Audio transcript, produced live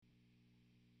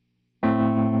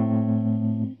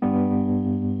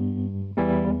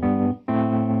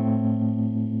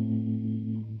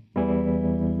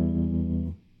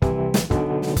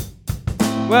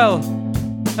Well,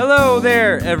 hello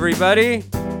there, everybody.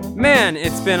 Man,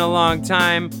 it's been a long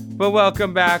time, but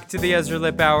welcome back to the Ezra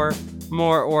Lip Hour,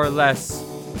 more or less.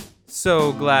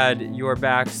 So glad you're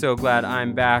back, so glad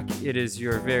I'm back. It is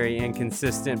your very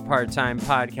inconsistent part-time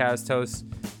podcast host,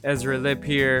 Ezra Lip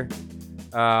here.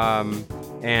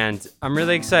 And I'm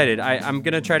really excited. I'm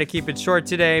going to try to keep it short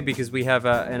today because we have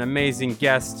an amazing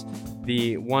guest,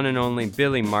 the one and only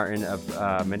Billy Martin of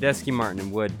Medeski,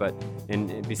 Martin & Wood, but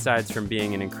besides from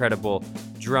being an incredible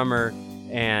drummer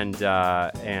and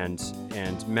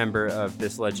member of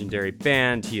this legendary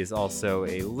band, he is also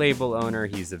a label owner.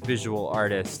 He's a visual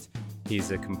artist.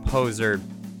 He's a composer.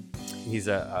 He's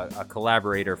a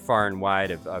collaborator far and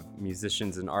wide of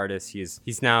musicians and artists.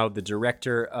 He's now the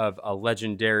director of a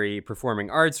legendary performing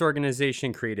arts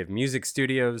organization, Creative Music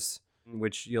Studios,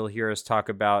 which you'll hear us talk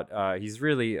about. He's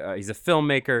a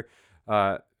filmmaker,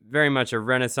 very much a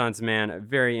Renaissance man, a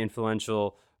very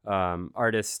influential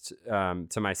artist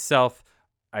to myself.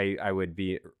 I would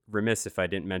be remiss if I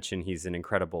didn't mention he's an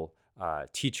incredible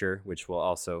teacher, which we'll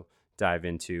also dive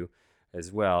into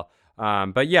as well.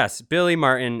 But yes, Billy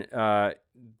Martin,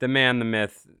 the man, the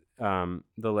myth,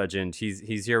 the legend.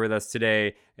 He's here with us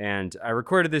today, and I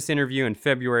recorded this interview in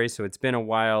February, so it's been a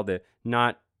while.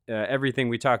 Not everything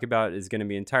we talk about is going to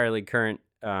be entirely current,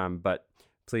 but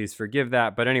please forgive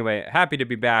that. But anyway, happy to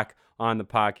be back on the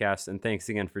podcast, and thanks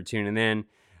again for tuning in.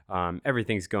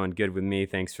 Everything's going good with me.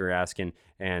 Thanks for asking.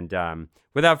 And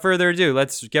without further ado,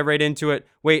 let's get right into it.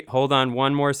 Wait, hold on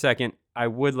one more second. I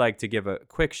would like to give a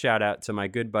quick shout out to my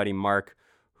good buddy Mark,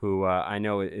 who I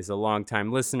know is a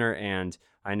longtime listener, and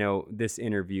I know this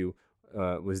interview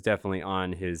was definitely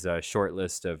on his short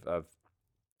list of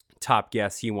top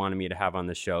guests he wanted me to have on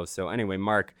the show. So anyway,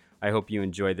 Mark, I hope you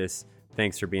enjoy this.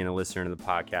 Thanks for being a listener to the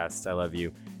podcast. I love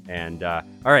you. And all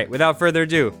right, without further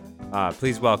ado,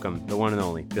 please welcome the one and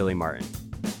only Billy Martin.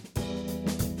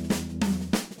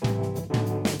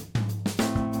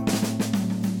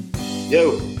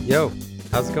 Yo,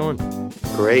 how's it going?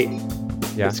 Great.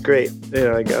 Yeah, it's great.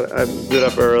 I'm good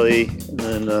up early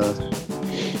and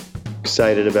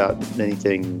excited about many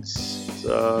things.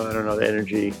 So I don't know, the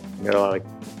energy. I got a lot of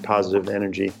positive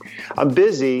energy. I'm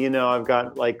busy, I've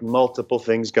got like multiple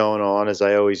things going on, as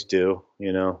I always do.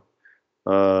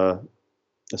 A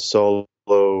solo.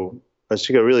 I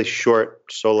just got a really short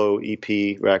solo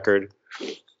EP record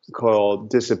called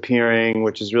Disappearing,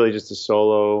 which is really just a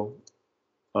solo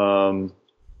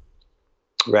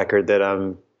record that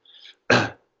I'm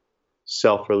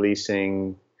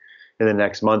self-releasing in the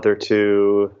next month or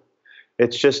two.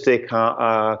 It's just a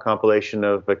compilation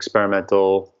of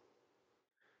experimental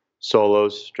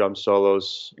solos, drum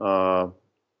solos,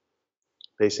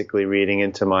 basically reading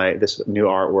into this new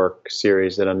artwork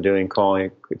series that I'm doing.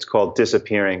 It's called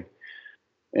Disappearing.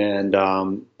 And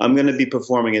I'm going to be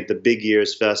performing at the Big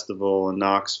Years Festival in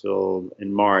Knoxville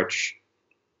in March.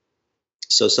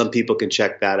 So some people can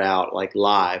check that out, like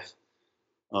live,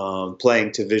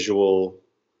 playing to visual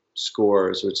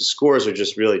scores, which the scores are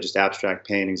just really just abstract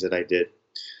paintings that I did.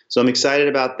 So I'm excited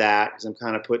about that because I'm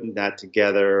kind of putting that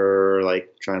together,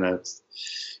 like trying to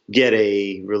get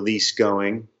a release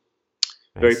going.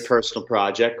 Nice. Very personal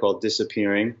project called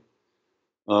Disappearing,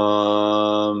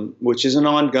 which is an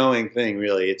ongoing thing,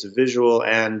 really. It's a visual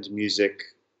and music,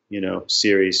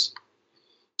 series.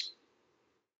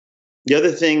 The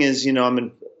other thing is,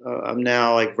 I'm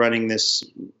now like running this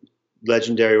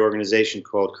legendary organization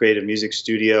called Creative Music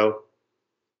Studio,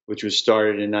 which was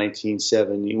started in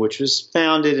 1970, which was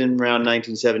founded in around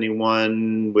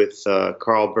 1971 with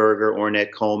Carl Berger,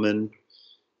 Ornette Coleman,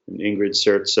 and Ingrid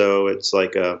Sertso. It's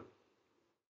like a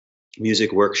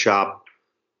music workshop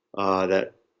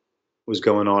that was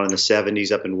going on in the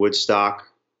 70s up in Woodstock.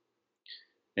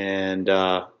 And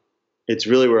it's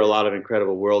really where a lot of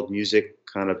incredible world music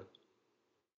kind of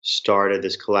started,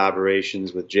 this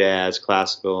collaborations with jazz,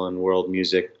 classical, and world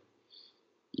music.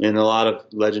 And a lot of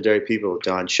legendary people,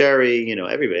 Don Cherry,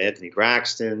 everybody, Anthony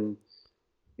Braxton,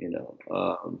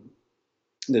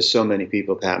 there's so many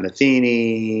people, Pat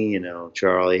Metheny,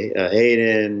 Charlie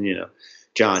Hayden,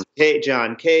 John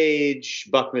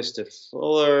Cage, Buckminster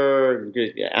Fuller,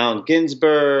 Allen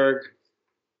Ginsberg.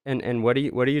 And what are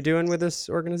you doing with this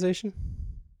organization?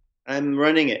 I'm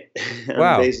running it.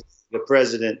 Wow. I'm basically the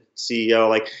president, CEO.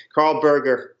 Like Carl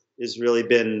Berger has really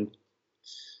been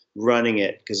running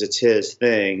it because it's his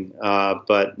thing.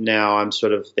 But now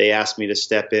they asked me to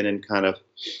step in and kind of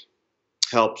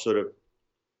help sort of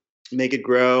make it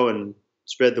grow and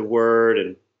spread the word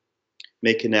and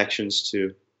make connections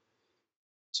to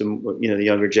the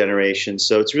younger generation.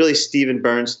 So it's really Steven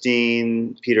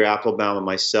Bernstein, Peter Applebaum, and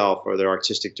myself are their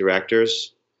artistic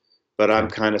directors. but I'm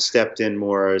Okay. kind of stepped in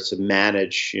more to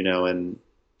manage, and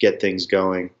get things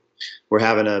going. We're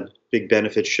having a big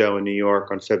benefit show in New York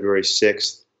on February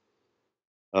 6th,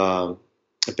 um,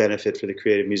 a benefit for the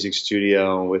Creative Music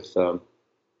Studio with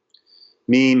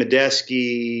me,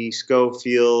 Medeski,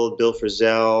 Schofield, Bill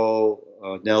Frisell,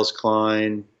 Nels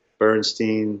Klein,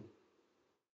 Bernstein,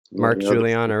 Mark other.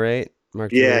 Giuliano, right?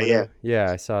 Mark Yeah, yeah. Giuliano.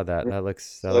 Yeah, I saw that. That looks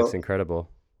So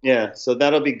incredible. yeah, so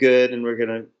that'll be good, and we're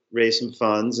gonna raise some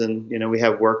funds, and we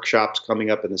have workshops coming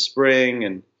up in the spring,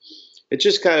 and it's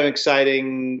just kind of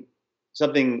exciting.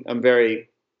 Something I'm very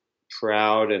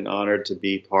proud and honored to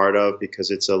be part of because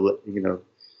it's a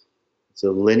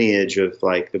lineage of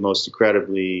like the most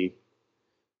incredibly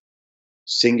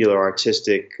singular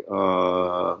artistic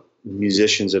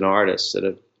musicians and artists that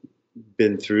have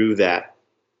been through that.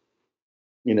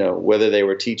 Whether they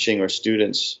were teaching or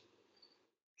students,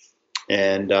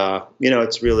 and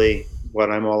it's really what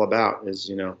I'm all about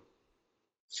is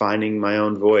finding my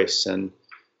own voice and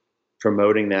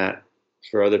promoting that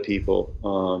for other people.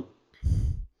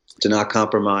 To not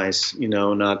compromise,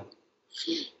 not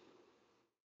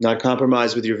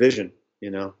compromise with your vision,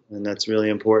 and that's really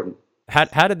important.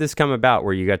 How did this come about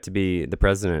where you got to be the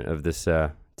president of this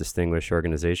distinguished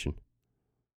organization?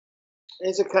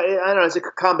 I don't know. It's a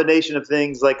combination of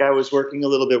things. Like I was working a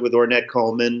little bit with Ornette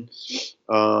Coleman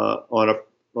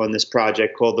on this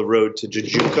project called The Road to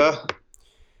Jujuka,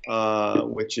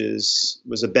 which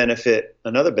was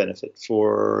another benefit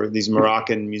for these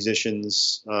Moroccan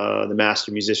musicians, the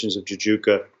master musicians of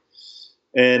Jujuka.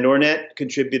 And Ornette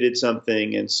contributed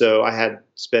something, and so I had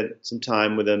spent some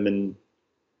time with him, and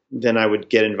then I would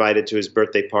get invited to his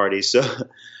birthday party. So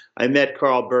I met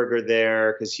Carl Berger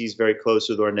there because he's very close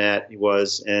with Ornette. He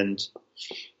was,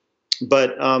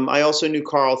 but I also knew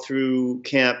Carl through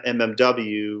Camp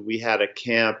MMW. We had a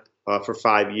camp for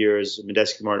 5 years.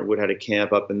 Medeski Martin Wood had a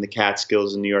camp up in the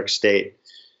Catskills in New York State,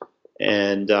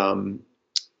 and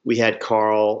we had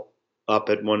Carl up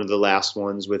at one of the last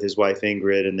ones with his wife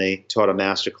Ingrid, and they taught a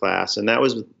master class. And that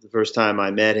was the first time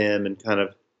I met him and kind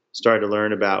of started to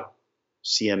learn about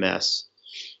CMS.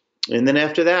 And then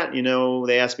after that,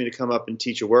 they asked me to come up and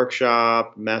teach a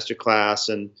workshop, a master class,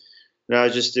 and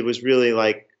it was really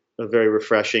like a very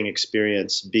refreshing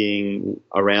experience being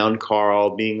around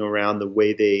Carl, being around the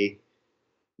way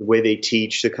they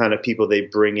teach, the kind of people they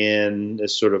bring in,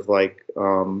 this sort of like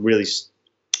really,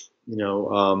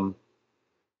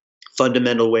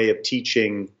 fundamental way of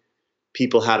teaching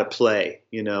people how to play,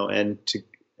 and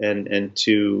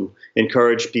to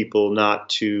encourage people not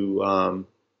to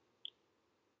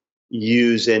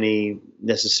use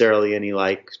necessarily any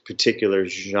like particular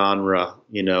genre,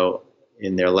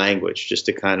 in their language, just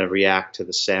to kind of react to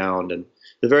the sound and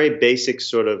the very basic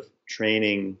sort of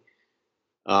training,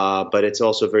 but it's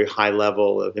also very high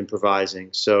level of improvising.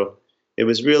 So it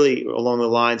was really along the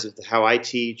lines of how I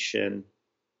teach, and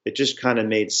it just kind of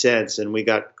made sense. And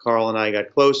Carl and I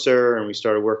got closer, and we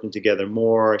started working together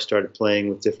more. I started playing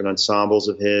with different ensembles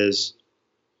of his.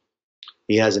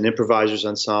 He has an improvisers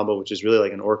ensemble, which is really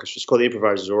like an orchestra. It's called the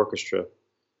Improvisers Orchestra.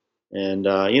 And,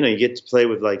 you get to play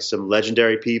with like some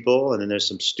legendary people, and then there's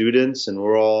some students, and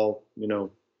we're all,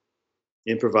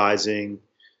 improvising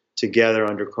together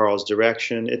under Carl's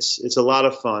direction. It's a lot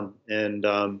of fun. And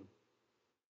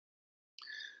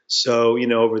so,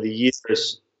 over the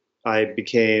years, I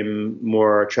became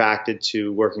more attracted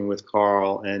to working with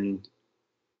Carl. And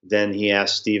then he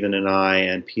asked Stephen and I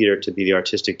and Peter to be the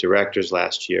artistic directors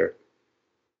last year.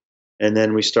 And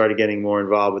then we started getting more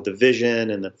involved with the vision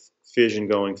and the vision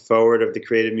going forward of the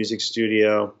Creative Music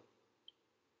Studio.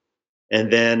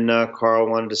 And then Carl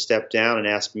wanted to step down and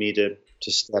asked me to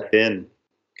step in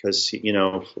because,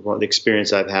 from the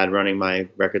experience I've had running my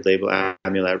record label,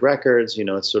 Amulet Records,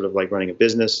 it's sort of like running a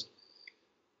business.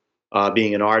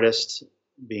 Being an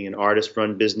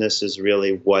artist-run business is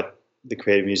really what the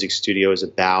Creative Music Studio is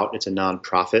about. It's a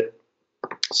nonprofit.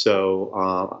 So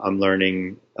I'm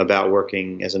learning about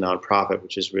working as a nonprofit,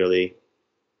 which is really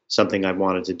something I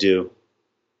wanted to do.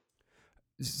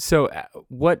 So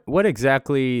what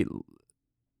exactly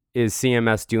is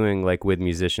CMS doing like with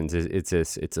musicians? It's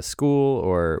a school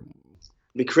or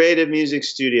The Creative Music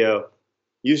Studio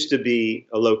used to be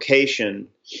a location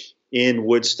in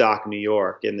Woodstock, New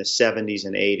York in the 70s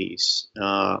and 80s,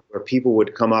 where people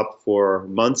would come up for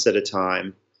months at a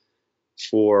time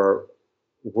for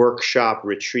workshop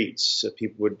retreats. So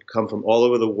people would come from all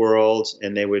over the world,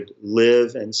 and they would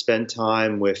live and spend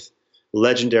time with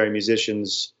legendary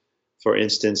musicians. For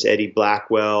instance, Eddie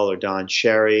Blackwell or Don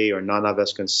Cherry or Nana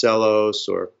Vasconcelos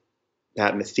or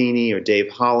Pat Metheny or Dave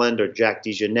Holland or Jack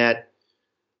DeJohnette.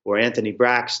 or Anthony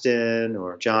Braxton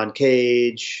or John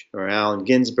Cage or Allen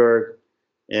Ginsberg.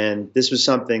 And this was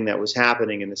something that was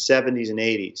happening in the 70s and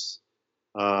 80s.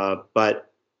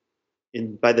 But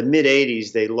by the mid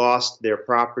 80s, they lost their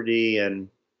property and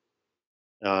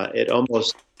it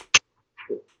almost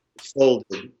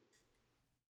folded.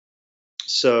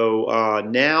 So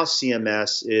now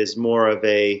CMS is more of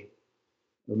a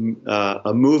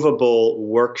movable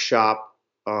workshop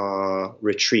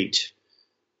retreat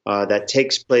that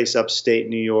takes place upstate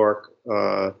New York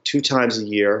 2 times a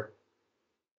year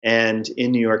and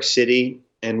in New York City,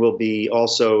 and we'll be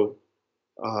also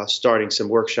starting some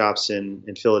workshops in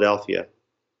Philadelphia.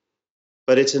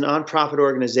 But it's a nonprofit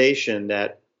organization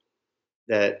that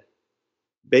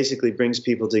basically brings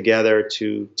people together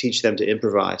to teach them to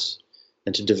improvise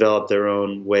and to develop their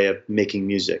own way of making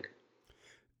music.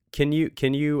 Can you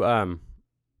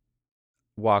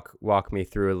walk me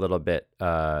through a little bit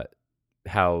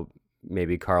how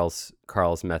maybe Carl's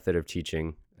method of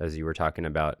teaching, as you were talking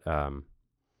about,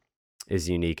 is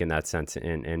unique in that sense,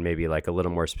 and maybe like a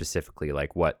little more specifically,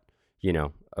 like what, you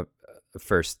know, a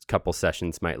first couple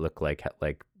sessions might look like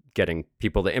getting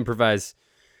people to improvise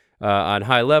on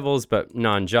high levels, but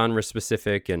non-genre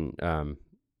specific, and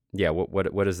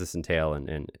what does this entail,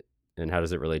 and how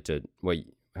does it relate to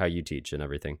how you teach and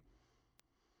everything?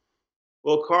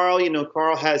 Well,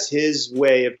 Carl has his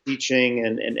way of teaching,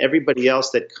 and everybody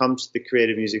else that comes to the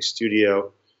Creative Music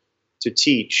Studio to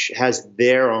teach has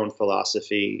their own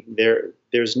philosophy.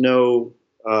 There's no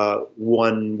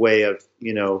one way of,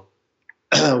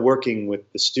 working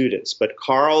with the students. But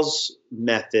Carl's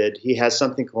method, he has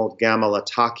something called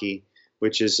Gamelataki,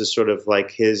 which is a sort of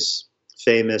like his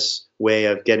famous way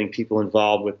of getting people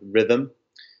involved with rhythm.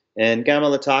 And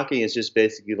Gamelataki is just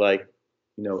basically like,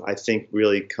 I think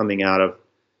really coming out of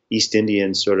East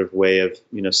Indian sort of way of,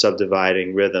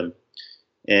 subdividing rhythm.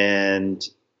 And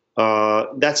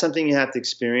that's something you have to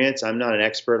experience. I'm not an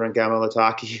expert on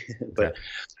Gamelataki, but okay.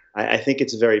 I think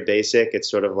it's very basic.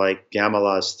 It's sort of like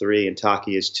Gamela is 3 and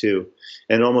Taki is 2.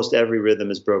 And almost every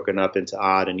rhythm is broken up into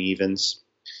odd and evens.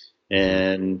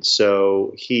 And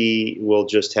so he will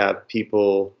just have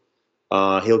people,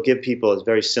 he'll give people a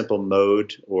very simple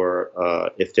mode, or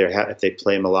if they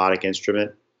play a melodic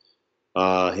instrument,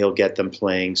 he'll get them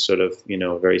playing sort of,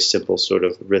 a very simple sort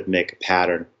of rhythmic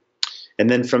pattern. And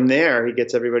then from there, he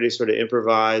gets everybody to sort of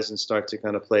improvise and start to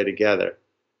kind of play together.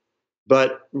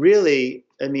 But really,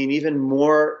 I mean, even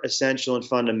more essential and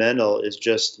fundamental is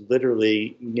just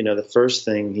literally, the first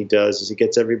thing he does is he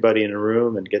gets everybody in a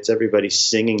room and gets everybody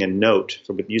singing a note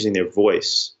using their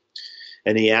voice.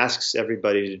 And he asks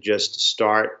everybody to just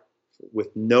start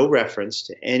with no reference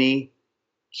to any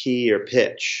key or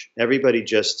pitch. Everybody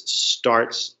just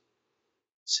starts,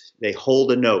 they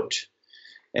hold a note.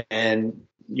 And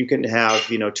you can have,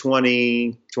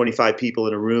 20, 25 people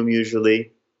in a room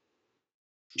usually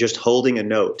just holding a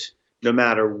note, no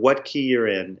matter what key you're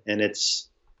in. And it's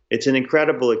an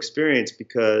incredible experience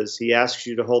because he asks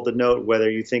you to hold the note whether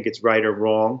you think it's right or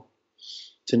wrong,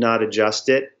 to not adjust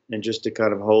it and just to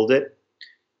kind of hold it.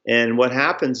 And what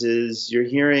happens is you're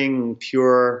hearing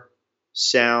pure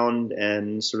sound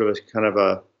and sort of a kind of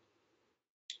a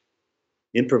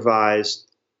improvised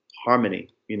harmony,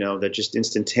 that just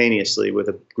instantaneously with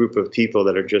a group of people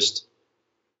that are just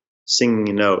singing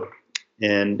a note.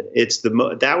 And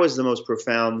that was the most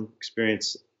profound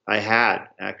experience I had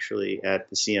actually at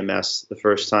the CMS the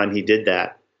first time he did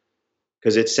that,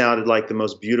 because it sounded like the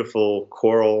most beautiful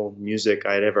choral music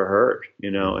I'd ever heard.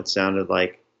 It sounded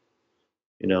like,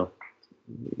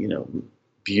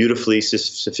 beautifully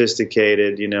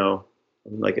sophisticated,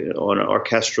 like on an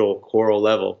orchestral choral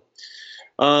level.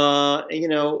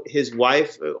 His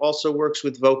wife also works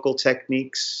with vocal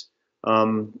techniques.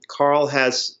 Carl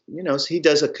has, he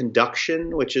does a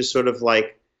conduction, which is sort of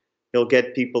like he'll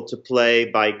get people to play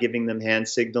by giving them hand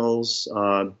signals,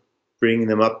 bringing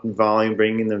them up in volume,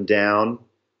 bringing them down.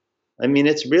 I mean,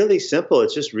 it's really simple.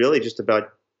 It's just really just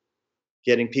about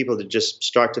getting people to just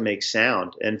start to make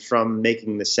sound. And from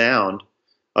making the sound,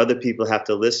 other people have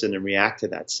to listen and react to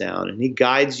that sound. And he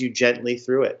guides you gently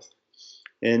through it.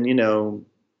 And,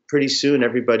 pretty soon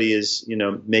everybody is,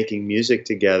 making music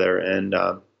together. And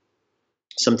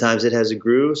sometimes it has a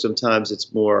groove. Sometimes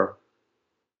it's more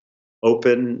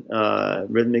open,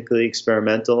 rhythmically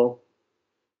experimental.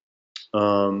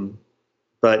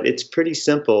 But it's pretty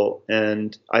simple.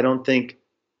 And I don't think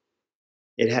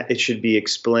it should be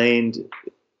explained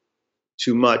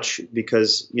too much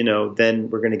because, then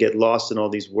we're going to get lost in all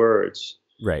these words.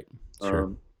 Right.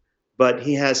 Sure. But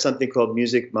he has something called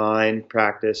music mind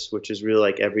practice, which is really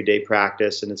like everyday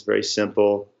practice, and it's very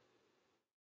simple.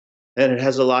 And it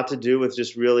has a lot to do with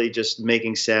just really just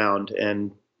making sound,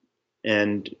 and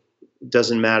it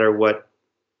doesn't matter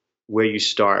where you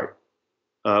start.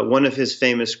 One of his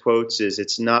famous quotes is,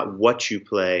 "It's not what you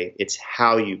play, it's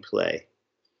how you play."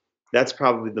 That's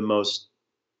probably the most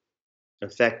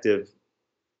effective,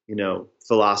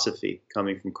 philosophy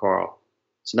coming from Carl.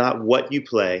 It's not what you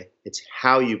play, it's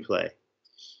how you play.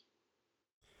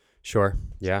 Sure.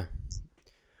 Yeah.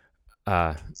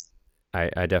 Uh,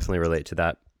 I definitely relate to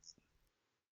that.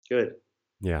 Good.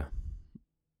 Yeah.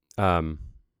 Um,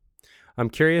 I'm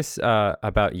curious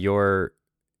about your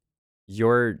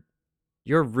your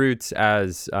roots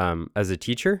as a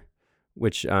teacher,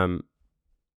 which I've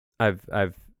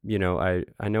I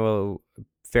know a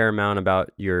fair amount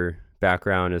about your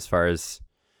background as far as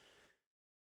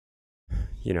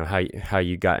how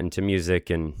you got into music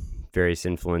and various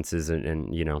influences,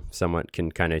 and somewhat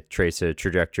can kind of trace a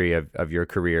trajectory of your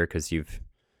career because you've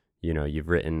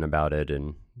written about it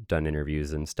and done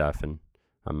interviews and stuff, and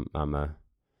I'm a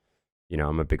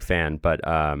I'm a big fan, but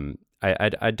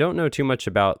I don't know too much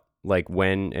about like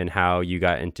when and how you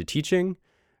got into teaching.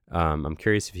 I'm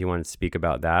curious if you want to speak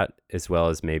about that, as well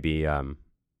as maybe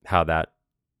how that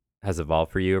has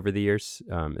evolved for you over the years,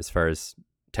 as far as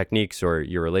techniques or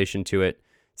your relation to it.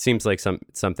 Seems like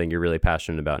something you're really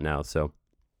passionate about now, so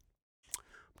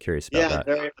I'm curious about Yeah,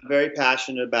 that. very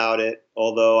passionate about it.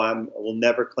 Although I will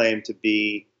never claim to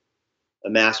be a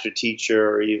master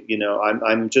teacher, or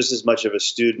I'm just as much of a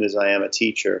student as I am a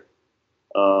teacher.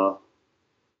 Uh,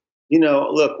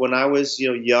 Look, when I was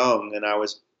young, and I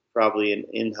was probably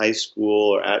in high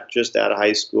school, or just out of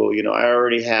high school, I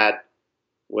already had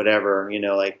whatever,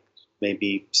 like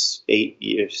maybe 8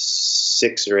 years,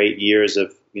 6 or 8 years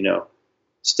of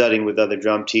studying with other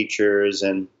drum teachers,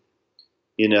 and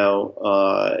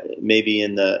maybe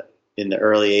in the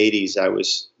early '80s, I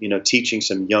was teaching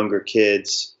some younger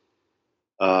kids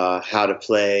how to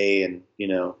play, and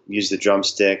use the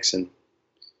drumsticks, and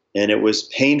it was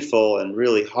painful and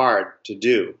really hard to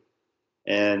do.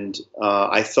 And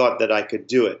I thought that I could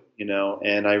do it,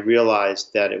 and I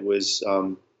realized that it was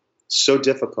so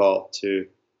difficult to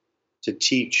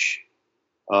teach.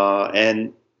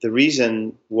 And the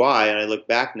reason why, and I look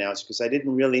back now, is because I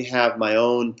didn't really have my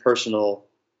own personal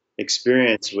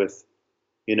experience with,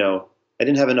 I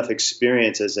didn't have enough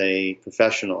experience as a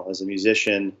professional, as a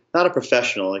musician, not a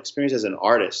professional, experience as an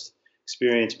artist,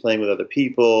 experience playing with other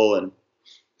people. And,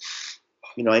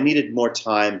 I needed more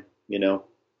time, to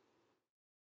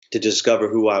discover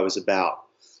who I was about.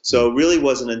 Mm. So it really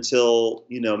wasn't until,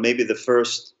 maybe the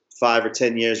first 5 or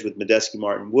 10 years with Medeski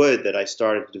Martin Wood that I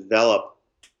started to develop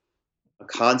a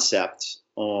concept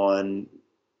on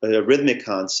a rhythmic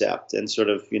concept, and sort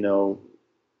of,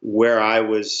 where I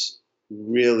was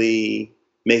really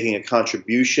making a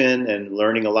contribution and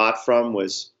learning a lot from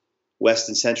was West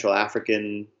and Central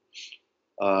African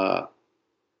uh,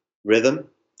 rhythm,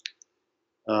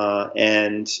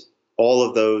 and all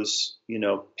of those,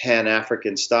 Pan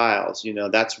African styles.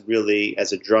 That's really,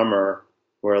 as a drummer,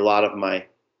 where a lot of my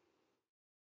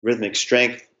rhythmic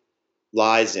strength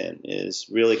lies in, is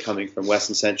really coming from West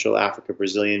and Central Africa,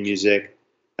 Brazilian music,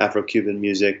 Afro-Cuban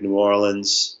music, New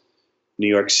Orleans, New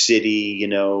York City,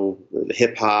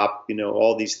 hip hop,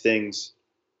 all these things.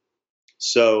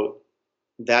 So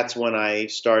that's when I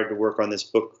started to work on this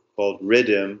book called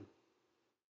Rhythm,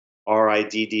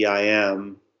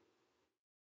 Riddim,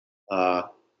 uh,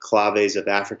 Claves of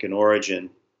African Origin.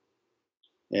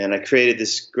 And I created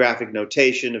this graphic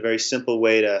notation, a very simple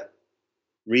way to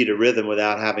read a rhythm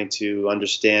without having to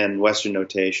understand Western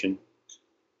notation.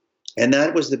 And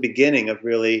that was the beginning of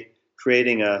really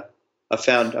creating a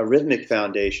rhythmic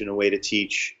foundation, a way to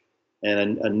teach,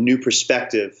 and a new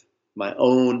perspective, my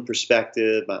own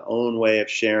perspective, my own way of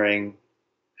sharing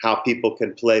how people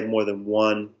can play more than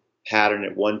one pattern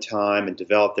at one time and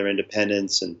develop their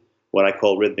independence, and what I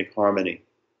call rhythmic harmony.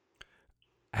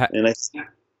 Ha- And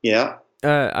yeah,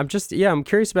 I'm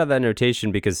curious about that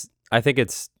notation because I think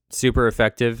it's super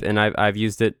effective, and I've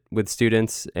used it with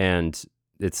students, and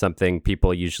it's something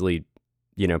people usually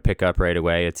pick up right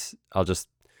away. I'll just,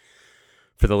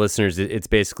 for the listeners, it's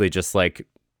basically just like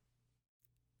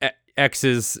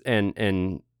X's and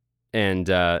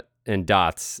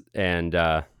dots, and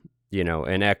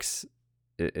an X,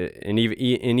 an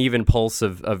even pulse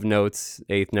of notes,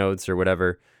 eighth notes or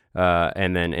whatever,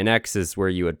 and then an X is where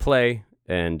you would play,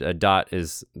 and a dot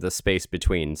is the space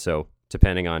between. So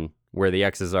depending on where the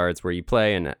X's are, it's where you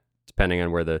play, and depending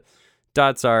on where the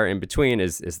dots are in between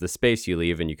is the space you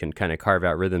leave, and you can kind of carve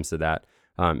out rhythms of that.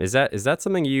 Is that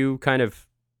something you kind of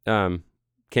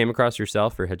came across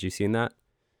yourself, or had you seen that?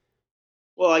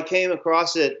 Well, I came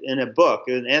across it in a book,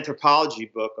 an anthropology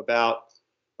book about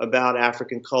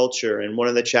African culture, and one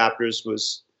of the chapters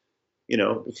was,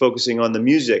 focusing on the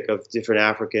music of different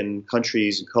African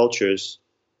countries and cultures.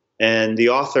 And the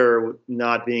author,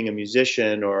 not being a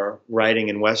musician or writing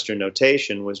in Western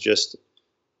notation, was just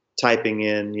typing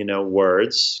in,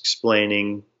 words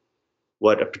explaining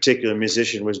what a particular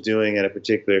musician was doing at a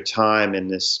particular time in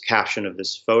this caption of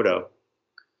this photo.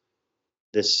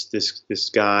 This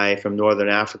guy from Northern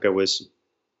Africa was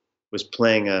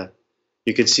playing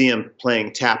you could see him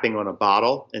tapping on a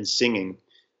bottle and singing.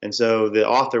 And so the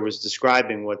author was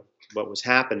describing what was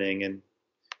happening, and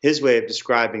his way of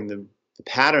describing the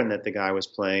pattern that the guy was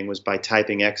playing was by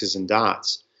typing X's and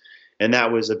dots. And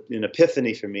that was an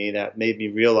epiphany for me that made me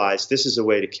realize this is a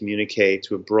way to communicate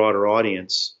to a broader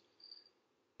audience,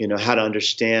 how to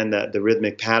understand the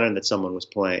rhythmic pattern that someone was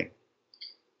playing.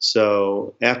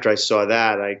 So after I saw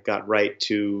that, I got right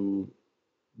to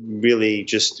really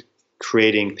just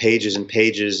creating pages and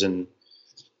pages and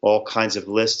all kinds of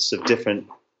lists of different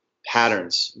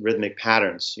patterns, rhythmic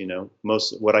patterns,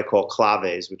 most what I call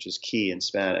claves, which is key in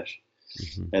Spanish.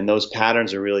 Mm-hmm. And those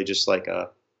patterns are really just like a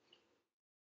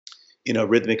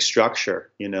rhythmic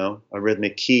structure, a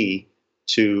rhythmic key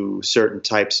to certain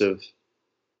types of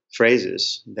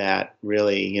phrases that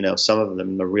really, some of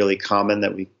them are really common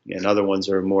and other ones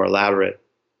are more elaborate.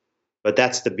 But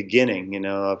that's the beginning,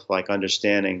 of like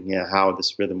understanding, how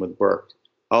this rhythm would work.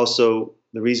 Also,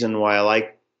 the reason why I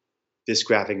like this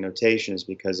graphic notation is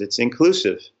because it's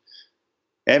inclusive.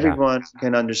 Everyone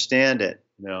can understand it,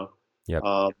 Yep.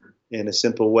 In a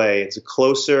simple way. It's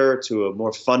closer to a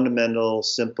more fundamental,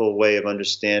 simple way of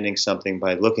understanding something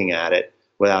by looking at it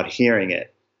without hearing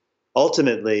it.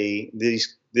 Ultimately,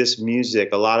 this music,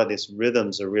 a lot of these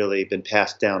rhythms are really been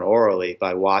passed down orally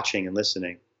by watching and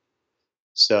listening.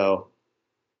 So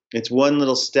it's one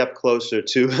little step closer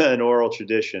to an oral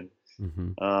tradition.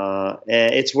 Mm-hmm.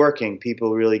 And it's working.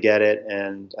 People really get it.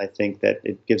 And I think that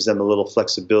it gives them a little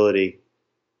flexibility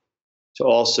to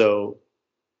also,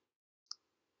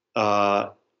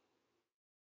 I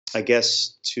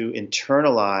guess, to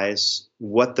internalize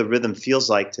what the rhythm feels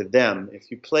like to them.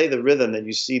 If you play the rhythm and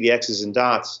you see the X's and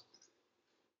dots,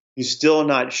 you're still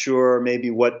not sure maybe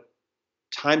what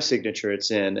time signature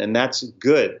it's in. And that's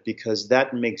good because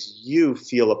that makes you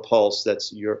feel a pulse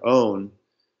that's your own.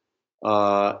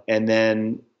 And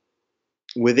then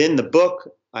within the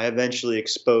book, I eventually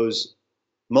expose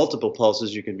multiple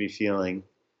pulses you can be feeling.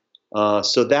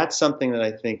 So that's something that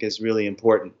I think is really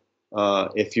important.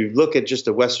 If you look at just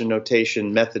a Western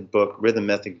notation method book, rhythm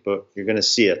method book, you're going to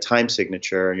see a time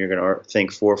signature and you're going to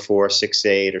think 4/4,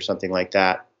 6/8 or something like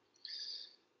that.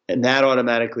 And that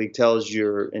automatically tells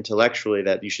you intellectually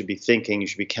that you should be thinking, you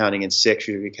should be counting in 6,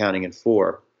 you should be counting in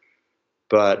 4.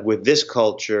 But with this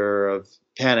culture of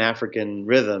Pan-African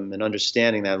rhythm and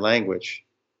understanding that language,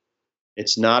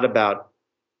 it's not about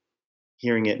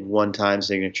hearing it in one time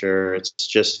signature. It's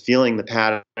just feeling the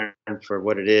pattern for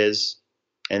what it is,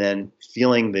 and then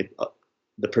feeling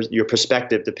your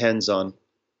perspective depends on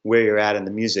where you're at in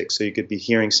the music. So you could be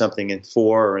hearing something in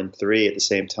 4 or in 3 at the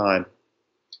same time.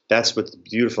 That's what's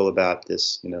beautiful about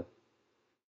this,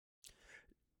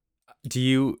 Do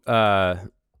you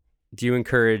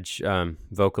encourage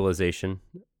vocalization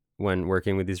when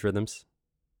working with these rhythms?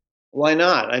 Why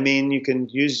not? I mean, you can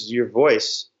use your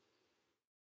voice.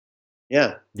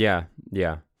 Yeah. Yeah.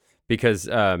 Because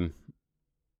I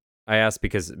asked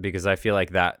because I feel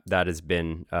like that has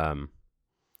been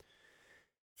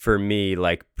for me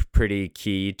like pretty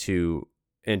key to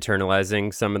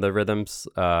internalizing some of the rhythms.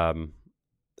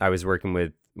 I was working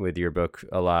with your book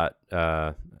a lot.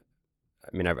 I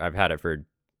mean, I've had it for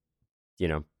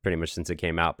pretty much since it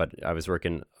came out, but I was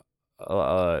working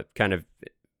kind of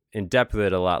in depth with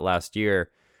it a lot last year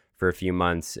for a few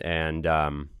months, and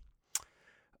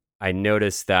I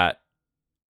noticed that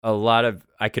a lot of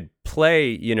I could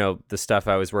play, the stuff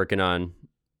I was working on,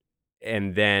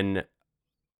 and then,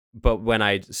 but when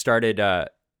I started,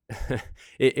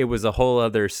 it was a whole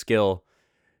other skill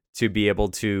to be able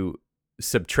to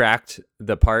subtract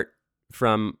the part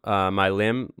from my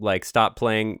limb, like stop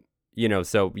playing,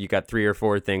 so you got 3 or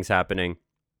 4 things happening.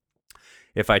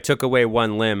 If I took away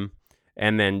one limb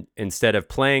and then instead of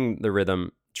playing the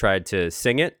rhythm, tried to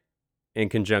sing it in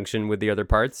conjunction with the other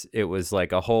parts, it was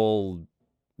like a whole,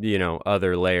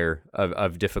 other layer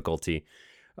of difficulty.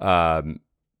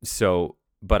 So,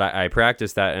 but I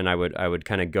practiced that, and I would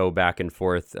kind of go back and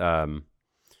forth,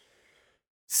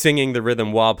 singing the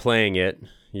rhythm while playing it,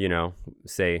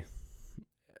 say,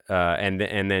 and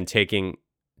then taking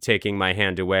my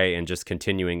hand away and just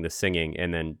continuing the singing,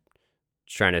 and then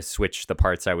trying to switch the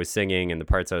parts I was singing and the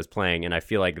parts I was playing. And I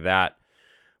feel like that,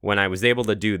 when I was able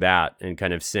to do that and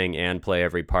kind of sing and play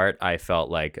every part, I felt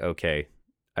like, okay,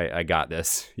 I got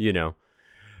this, you know?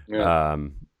 Yeah.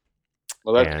 Um,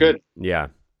 Well, that's and good. yeah,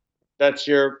 That's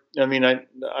your, I mean, I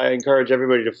encourage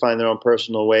everybody to find their own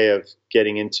personal way of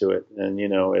getting into it. And,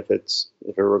 if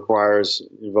it requires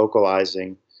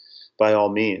vocalizing, by all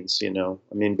means, I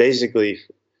mean, basically,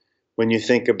 when you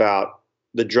think about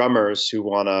the drummers who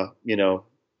want to,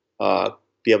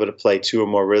 be able to play two or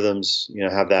more rhythms,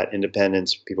 have that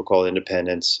independence. People call it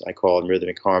independence. I call it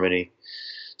rhythmic harmony.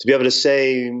 To be able to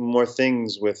say more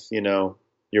things with,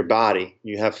 your body.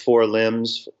 You have four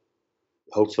limbs,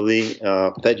 hopefully,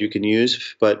 that you can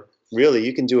use, but really,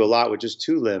 you can do a lot with just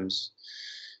two limbs.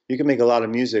 You can make a lot of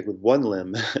music with one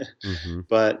limb. mm-hmm.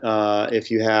 But if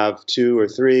you have two or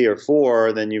three or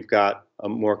four, then you got a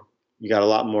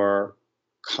lot more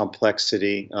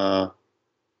complexity.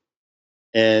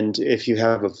 And if you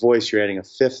have a voice, you're adding a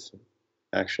fifth,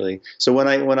 actually. So when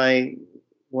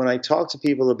I talk to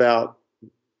people about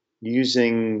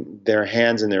using their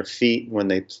hands and their feet when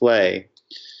they play,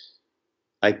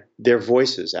 their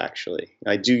voices, actually,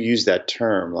 I do use that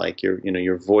term, like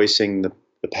you're voicing the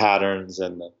patterns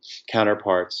and the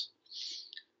counterparts.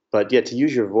 But yeah, to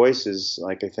use your voice is,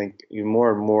 like, I think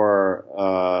more and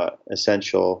more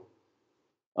essential.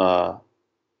 Uh,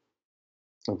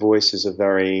 a voice is a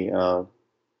very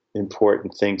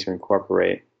important thing to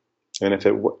incorporate. And if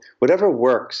whatever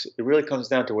works, it really comes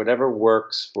down to whatever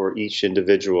works for each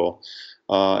individual.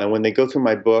 And when they go through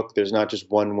my book, there's not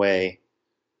just one way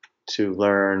to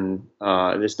learn.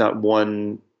 There's not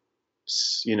one,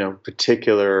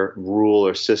 particular rule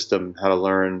or system how to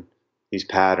learn these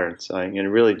patterns. I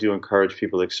really do encourage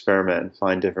people to experiment and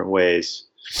find different ways.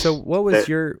 So what was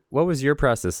your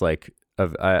process like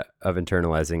of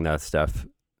internalizing that stuff?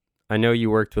 I know you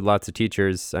worked with lots of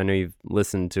teachers. I know you've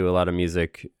listened to a lot of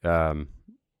music.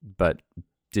 But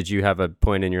did you have a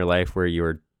point in your life where you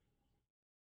were,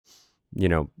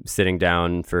 sitting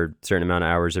down for a certain amount of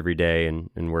hours every day and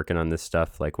working on this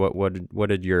stuff? Like what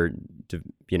did your,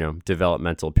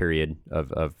 developmental period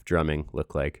of drumming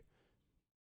look like?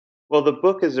 Well, the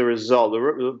book is a result.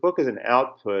 The book is an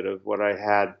output of what I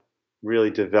had really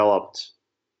developed,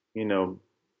 you know,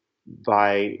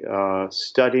 by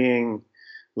studying,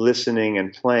 listening,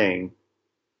 and playing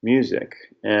music.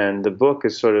 And the book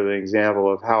is sort of an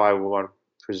example of how I want to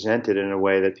present it in a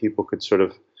way that people could sort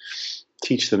of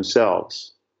teach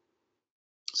themselves.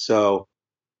 So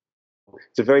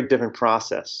it's a very different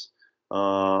process.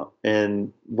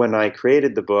 And when I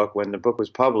created the book, when the book was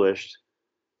published,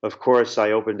 of course,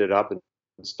 I opened it up and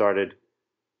started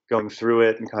going through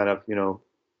it and kind of,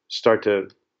 start to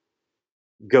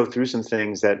go through some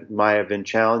things that might have been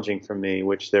challenging for me,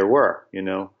 which there were.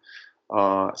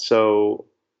 So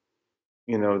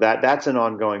that's an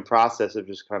ongoing process of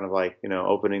just kind of like,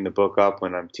 opening the book up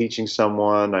when I'm teaching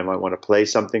someone. I might want to play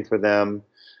something for them.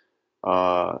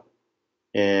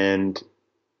 And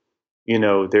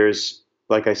there's,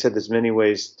 like I said, there's many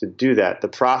ways to do that. The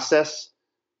process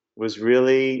was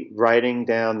really writing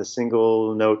down the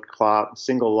single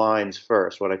lines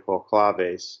first, what I call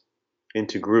claves,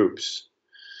 into groups.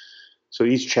 So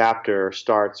each chapter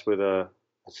starts with a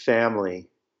family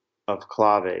of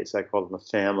claves. I call them a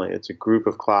family. It's a group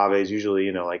of claves,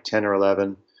 usually, like 10 or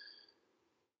 11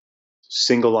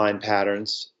 single line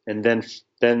patterns. And then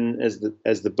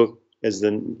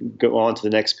go on to the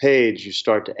next page, you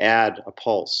start to add a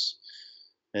pulse.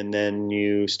 And then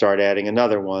you start adding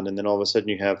another one. And then all of a sudden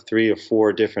you have 3 or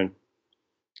 4 different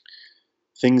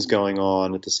things going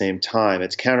on at the same time.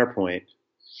 It's counterpoint.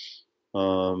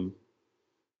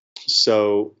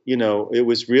 So, it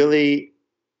was really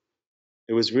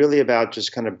about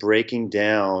just kind of breaking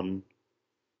down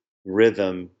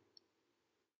rhythm.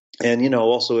 And,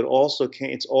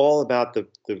 it's all about the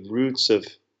roots of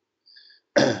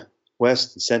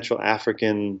West and Central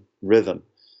African rhythm,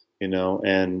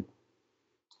 and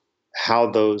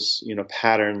how those,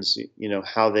 patterns,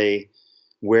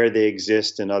 where they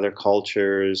exist in other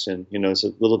cultures. And, it's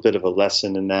a little bit of a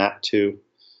lesson in that too.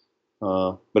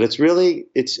 But it's really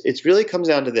comes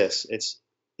down to this.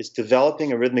 It's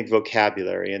developing a rhythmic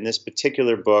vocabulary. And this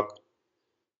particular book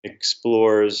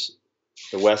explores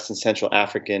the West and Central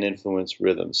African influence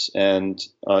rhythms. And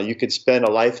you could spend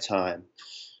a lifetime,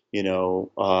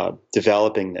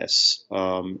 developing this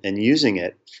and using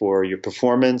it for your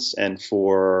performance and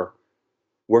for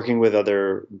working with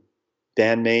other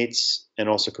bandmates and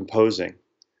also composing.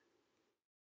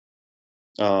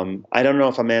 I don't know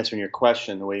if I'm answering your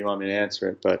question the way you want me to answer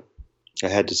it, but I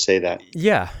had to say that.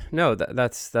 Yeah, no,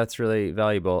 that's really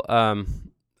valuable.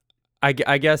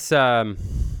 I guess I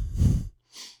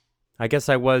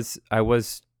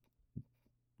was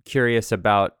curious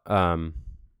about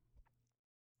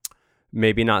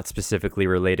maybe not specifically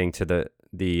relating to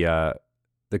the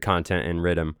content and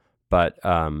rhythm, but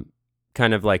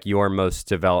kind of like your most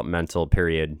developmental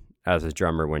period as a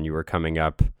drummer when you were coming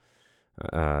up.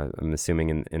 I'm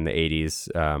assuming in the 80s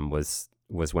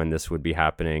was when this would be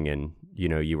happening, and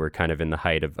you were kind of in the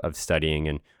height of studying,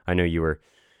 and I know you were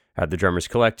at the Drummers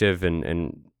Collective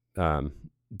and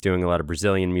doing a lot of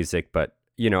Brazilian music, but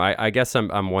I guess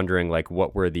I'm wondering, like,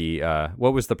 what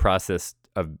was the process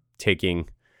of taking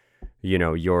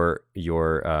your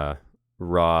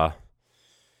raw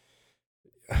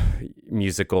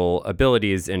musical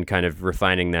abilities and kind of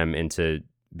refining them into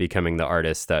becoming the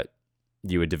artist that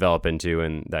you would develop into,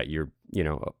 and that you're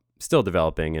still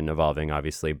developing and evolving,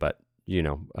 obviously, but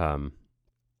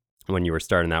when you were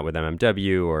starting out with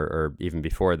MMW, or even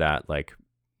before that, like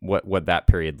what that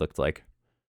period looked like.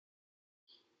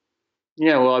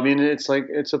 Yeah, well, I mean, it's like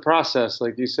it's a process,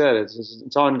 like you said.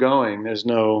 It's ongoing. There's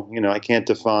no, I can't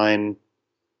define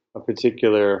a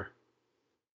particular,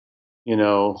 you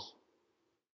know,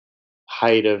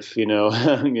 height of,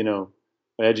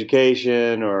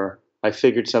 education, or I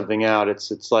figured something out.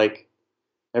 It's like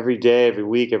every day, every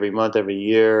week, every month, every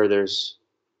year, there's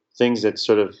things that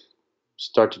sort of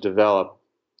start to develop.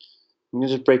 You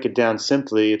just break it down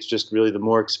simply. It's just really the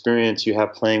more experience you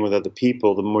have playing with other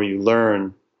people, the more you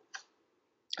learn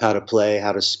how to play,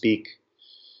 how to speak,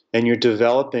 and you're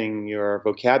developing your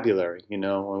vocabulary.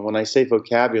 And when I say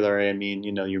vocabulary, I mean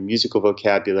your musical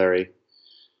vocabulary,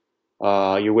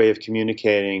 your way of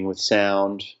communicating with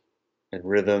sound and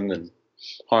rhythm and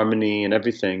harmony and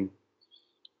everything.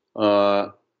 Uh,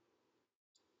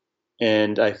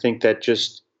 and I think that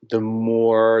just the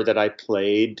more that I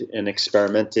played and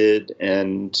experimented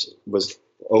and was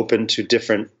open to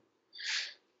different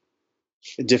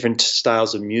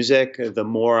styles of music, the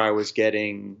more I was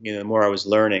getting, the more I was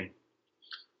learning.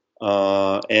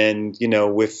 And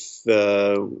with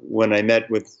when I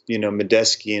met with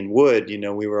Medeski and Wood,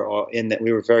 we were all in that.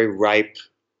 We were very ripe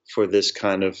for this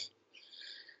kind of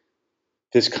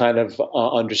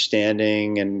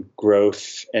understanding and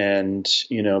growth, and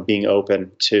being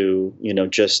open to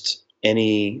just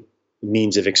any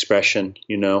means of expression,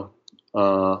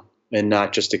 and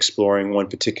not just exploring one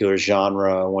particular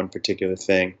genre, one particular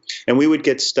thing. And we would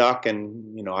get stuck,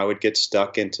 and I would get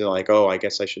stuck into like, oh, I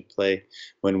guess I should play,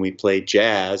 when we played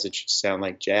jazz, it should sound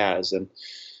like jazz, and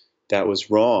that was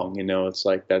wrong. It's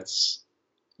like, that's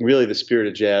really the spirit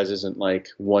of jazz isn't like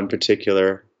one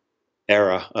particular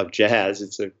era of jazz.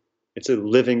 It's a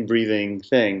living, breathing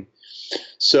thing.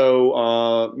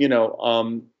 So yeah,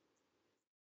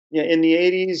 in the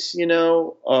 '80s,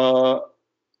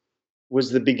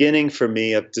 was the beginning for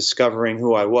me of discovering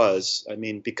who I was. I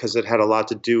mean, because it had a lot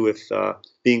to do with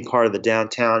being part of the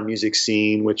downtown music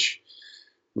scene, which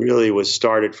really was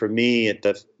started for me at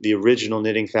the original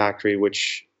Knitting Factory,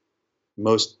 which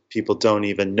most people don't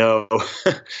even know,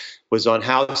 was on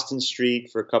Houston Street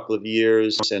for a couple of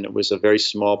years, and it was a very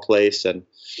small place, and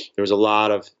there was a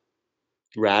lot of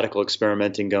radical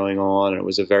experimenting going on, and it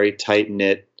was a very tight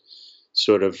knit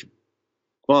sort of,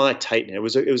 well, not tight knit. It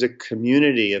was a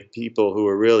community of people who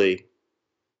were really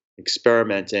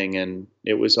experimenting, and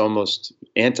it was almost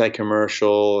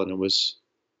anti-commercial, and it was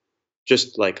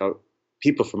just like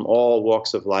people from all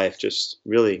walks of life, just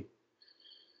really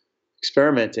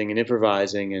experimenting and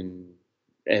improvising,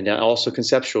 and also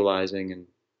conceptualizing,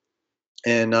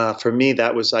 and for me,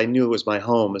 I knew it was my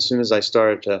home as soon as I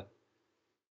started to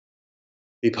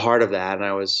be part of that, and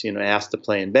I was asked to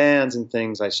play in bands and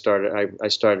things. I started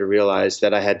to realize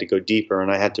that I had to go deeper,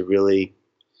 and I had to really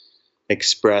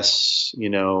express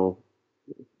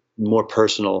more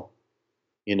personal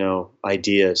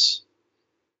ideas,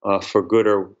 for good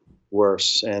or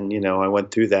worse. And I went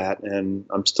through that, and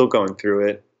I'm still going through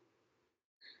it.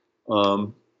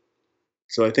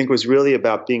 So I think it was really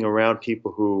about being around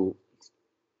people who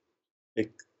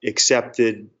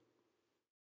accepted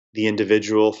the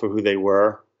individual for who they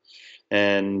were,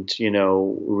 and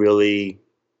really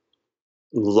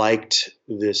liked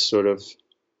this sort of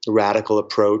radical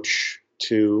approach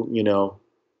to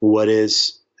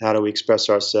how do we express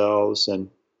ourselves, and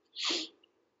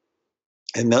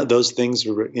those things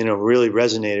really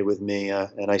resonated with me,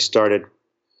 and I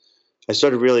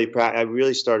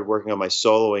really started working on my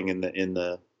soloing in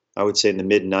the I would say in the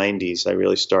mid '90s. I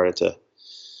really started to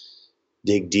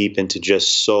dig deep into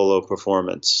just solo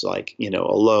performance, like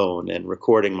alone, and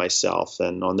recording myself,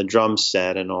 and on the drum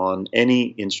set, and on any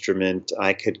instrument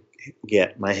I could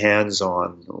get my hands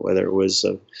on, whether it was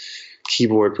a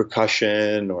keyboard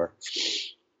percussion or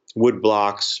wood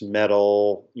blocks,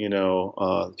 metal,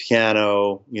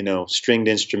 piano, stringed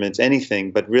instruments,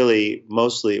 anything. But really,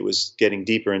 mostly it was getting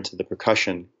deeper into the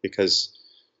percussion because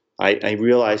I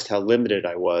realized how limited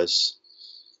I was.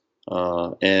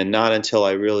 And not until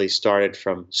I really started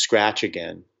from scratch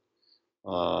again,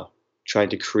 trying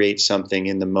to create something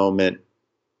in the moment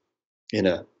in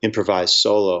an improvised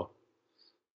solo,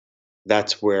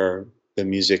 that's where the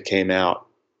music came out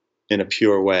in a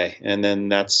pure way. And then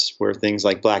that's where things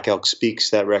like Black Elk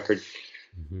Speaks, that record,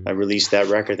 I released that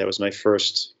record. That was my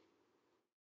first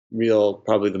real,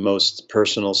 probably the most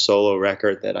personal solo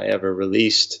record that I ever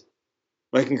released.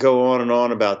 I can go on and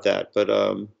on about that, but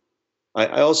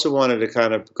I also wanted to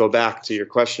kind of go back to your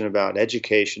question about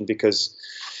education because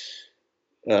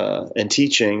and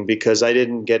teaching, because I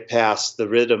didn't get past the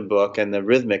rhythm book and the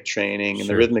rhythmic training and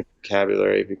the Sure. rhythmic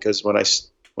vocabulary, because when I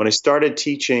started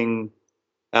teaching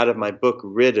out of my book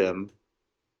Rhythm,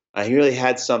 I really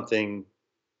had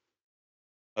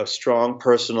a strong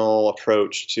personal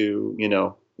approach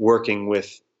to working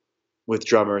with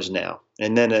drummers now.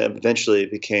 And then eventually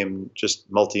it became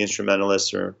just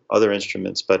multi-instrumentalists or other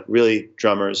instruments, but really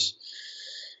drummers.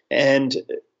 And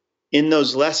in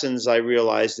those lessons, I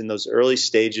realized in those early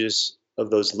stages of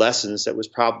those lessons, that was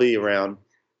probably around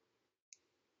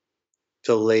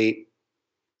the late,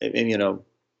 and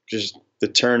just the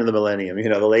turn of the millennium,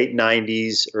 the late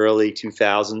 90s, early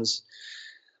 2000s,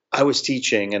 I was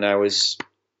teaching and I was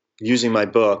using my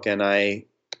book, and I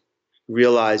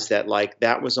realized that like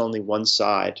that was only one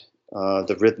side,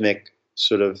 the rhythmic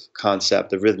sort of concept,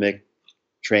 the rhythmic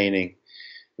training,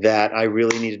 that I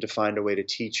really needed to find a way to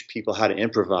teach people how to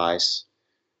improvise.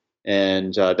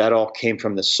 And that all came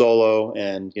from the solo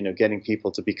and, getting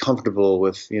people to be comfortable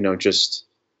with, just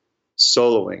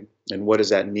soloing. And what does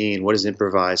that mean? What is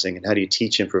improvising? And how do you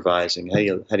teach improvising? How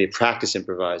do you practice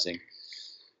improvising?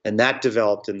 And that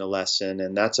developed in the lesson.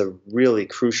 And that's a really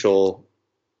crucial,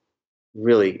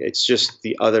 really, it's just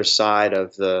the other side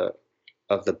of the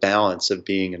balance of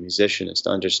being a musician, is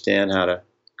to understand how to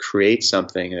create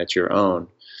something that's your own.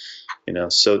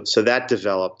 So that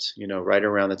developed, right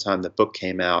around the time the book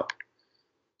came out.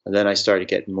 And then I started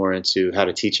getting more into how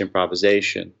to teach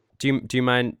improvisation. Do you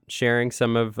mind sharing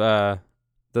some of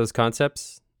those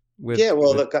concepts with Yeah,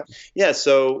 well, with look, yeah.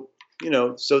 So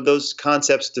so those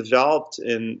concepts developed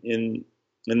in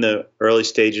the early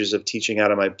stages of teaching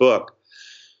out of my book.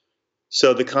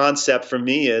 So the concept for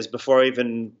me is before I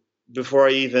even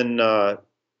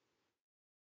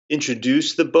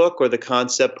introduce the book or the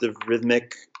concept of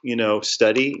rhythmic,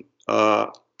 study,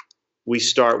 we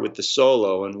start with the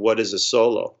solo and what is a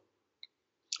solo.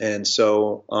 And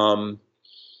so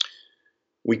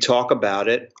we talk about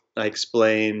it. I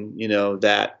explain,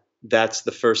 that that's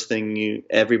the first thing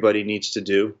everybody needs to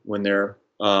do when they're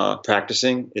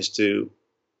practicing, is to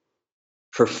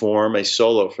perform a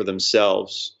solo for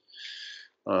themselves,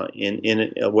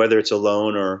 in whether it's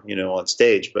alone or on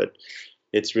stage. But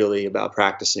it's really about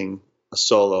practicing a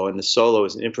solo, and the solo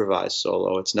is an improvised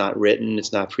solo. It's not written.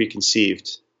 It's not preconceived.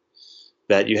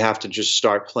 That you have to just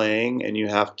start playing, and you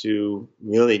have to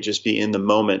really just be in the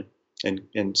moment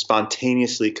and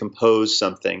spontaneously compose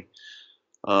something,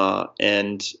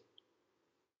 and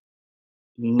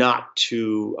not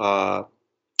to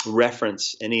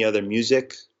reference any other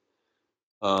music.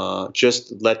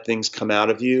 Just let things come out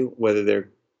of you, whether they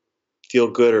feel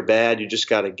good or bad. You just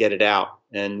got to get it out,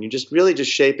 and you're just really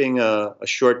just shaping a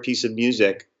short piece of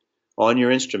music on your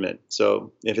instrument.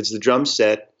 So if it's the drum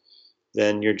set,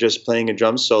 then you're just playing a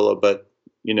drum solo, but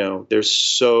there's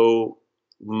so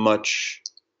much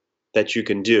that you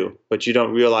can do, but you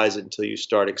don't realize it until you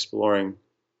start exploring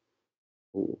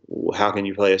how can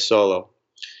you play a solo.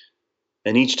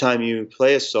 And each time you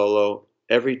play a solo,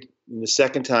 the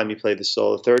second time you play the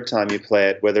solo, the third time you play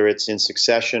it, whether it's in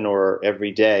succession or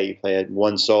every day you play it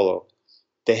one solo,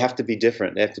 they have to be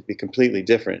different. They have to be completely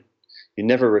different. You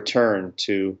never return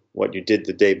to what you did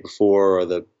the day before or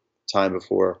the time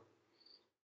before,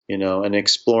 and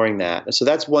exploring that. So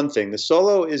that's one thing. The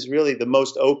solo is really the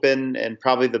most open and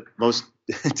probably the most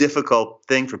difficult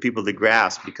thing for people to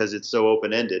grasp because it's so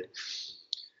open-ended.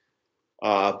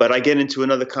 But I get into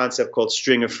another concept called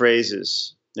string of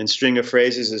phrases. And string of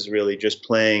phrases is really just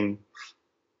playing,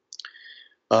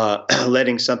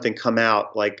 letting something come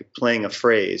out, like playing a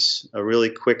phrase, a really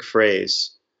quick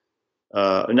phrase.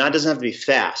 Now, it doesn't have to be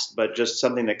fast, but just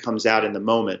something that comes out in the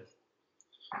moment.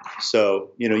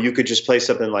 So, you could just play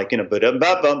something like,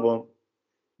 ba-dum-ba-bum-bum.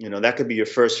 That could be your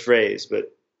first phrase,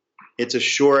 but it's a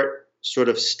short sort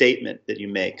of statement that you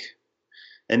make.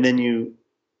 And then you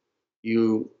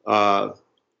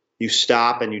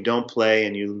stop and you don't play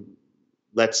and you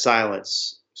let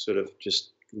silence sort of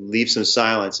just leave some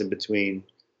silence in between,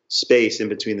 space in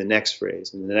between the next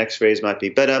phrase. And the next phrase might be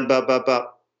ba-dum, ba-ba-ba.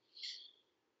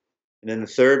 And then the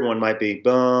third one might be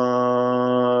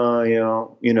ba,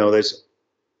 there's,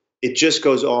 it just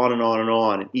goes on and on and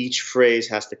on. And each phrase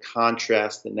has to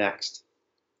contrast the next.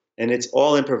 And it's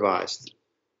all improvised.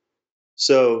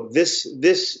 So this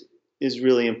is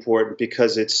really important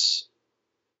because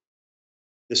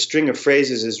the string of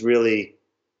phrases is really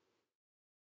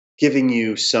giving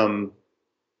you some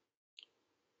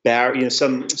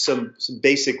some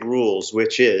basic rules,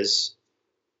 which is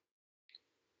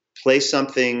play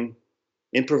something,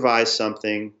 improvise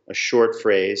something, a short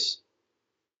phrase,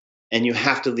 and you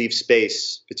have to leave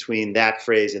space between that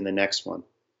phrase and the next one.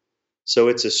 So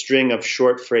it's a string of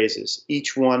short phrases.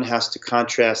 Each one has to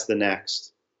contrast the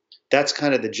next. That's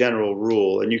kind of the general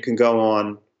rule, and you can go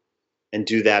on and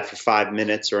do that for 5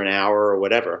 minutes or an hour or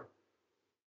whatever.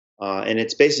 And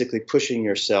it's basically pushing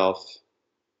yourself,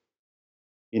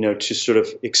 to sort of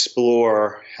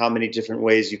explore how many different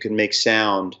ways you can make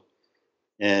sound.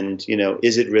 And,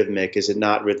 is it rhythmic? Is it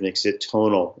not rhythmic? Is it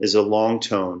tonal? Is it a long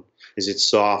tone? Is it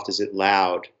soft? Is it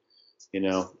loud?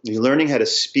 You're learning how to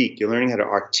speak. You're learning how to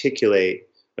articulate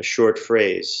a short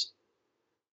phrase.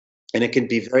 And it can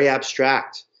be very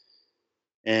abstract.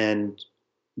 And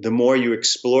the more you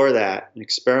explore that and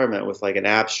experiment with like an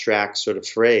abstract sort of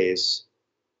phrase,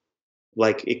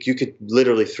 like you could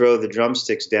literally throw the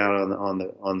drumsticks down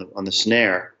on the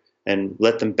snare and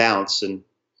let them bounce and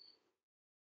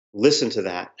listen to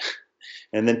that,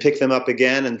 and then pick them up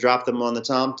again and drop them on the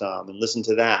tom-tom and listen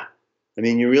to that. I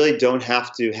mean, you really don't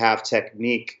have to have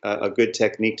technique, a good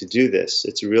technique to do this.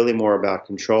 It's really more about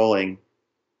controlling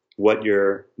when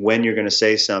you're going to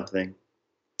say something.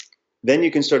 Then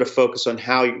you can sort of focus on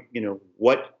how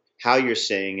you're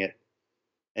saying it,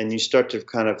 and you start to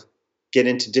kind of get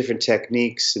into different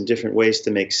techniques and different ways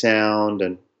to make sound,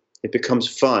 and it becomes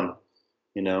fun,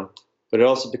 but it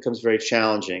also becomes very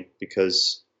challenging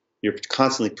because you're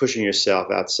constantly pushing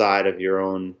yourself outside of your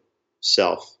own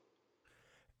self.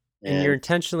 And you're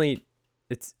intentionally,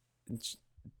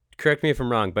 correct me if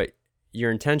I'm wrong, but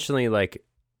you're intentionally like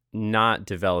not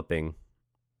developing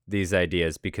these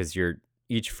ideas because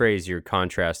each phrase you're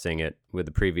contrasting it with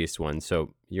the previous one.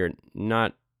 So you're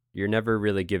never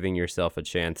really giving yourself a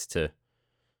chance to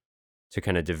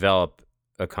kind of develop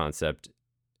a concept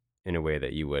in a way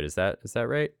that you would. Is that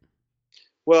right?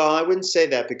 Well, I wouldn't say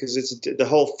that because the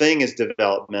whole thing is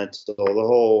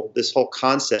developmental. This whole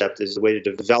concept is a way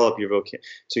to develop your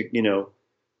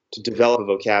to develop a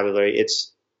vocabulary.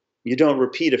 You don't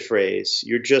repeat a phrase.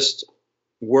 You're just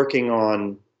working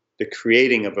on the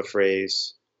creating of a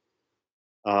phrase,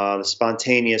 the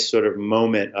spontaneous sort of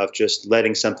moment of just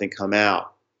letting something come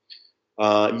out.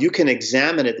 You can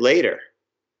examine it later,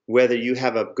 whether you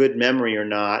have a good memory or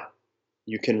not.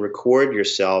 You can record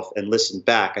yourself and listen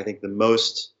back. I think the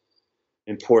most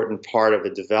important part of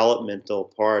the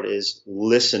developmental part is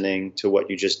listening to what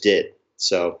you just did.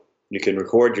 So you can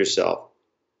record yourself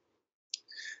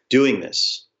doing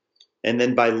this. And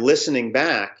then by listening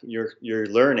back, you're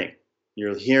learning.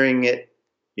 You're hearing it,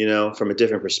 from a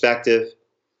different perspective.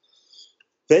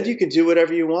 Then you can do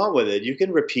whatever you want with it. You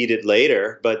can repeat it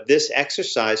later, but this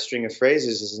exercise, string of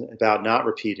phrases, is about not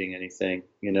repeating anything.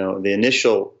 The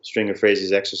initial string of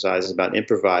phrases exercise is about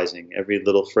improvising every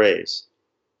little phrase.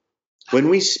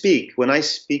 When I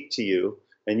speak to you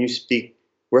and you speak,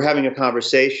 we're having a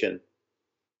conversation,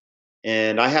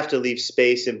 and I have to leave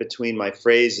space in between my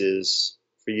phrases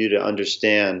for you to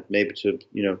understand, maybe to,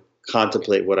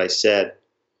 contemplate what I said.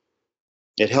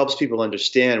 It helps people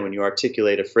understand when you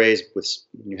articulate a phrase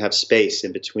when you have space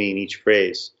in between each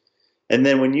phrase. And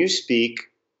then when you speak,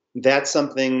 that's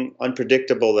something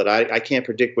unpredictable that I can't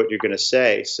predict what you're going to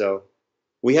say. So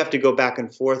we have to go back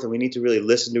and forth, and we need to really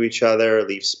listen to each other,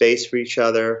 leave space for each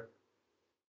other.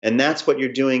 And that's what you're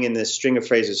doing in this string of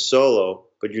phrases solo,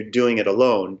 but you're doing it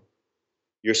alone.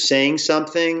 You're saying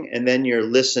something, and then you're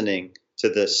listening to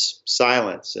this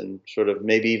silence and sort of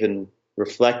maybe even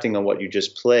reflecting on what you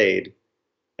just played.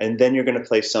 And then you're going to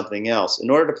play something else. In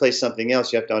order to play something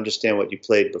else, you have to understand what you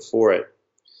played before it.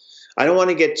 I don't want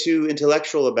to get too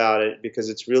intellectual about it because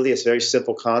it's really a very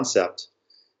simple concept.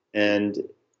 And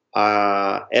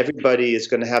everybody is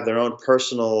going to have their own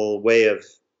personal way of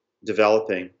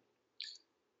developing.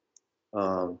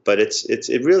 But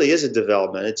it really is a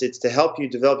development. It's to help you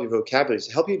develop your vocabulary. It's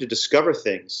to help you to discover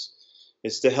things.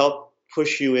 It's to help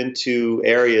push you into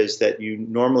areas that you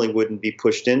normally wouldn't be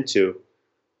pushed into.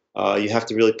 You have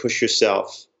to really push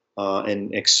yourself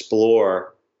and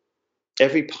explore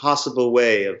every possible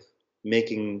way of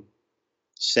making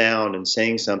sound and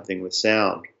saying something with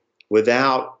sound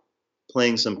without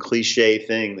playing some cliche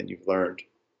thing that you've learned.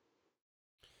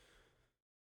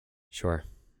 Sure.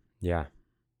 Yeah.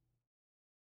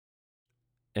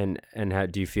 And how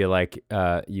do you feel like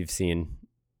you've seen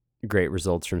great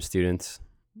results from students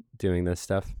doing this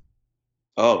stuff?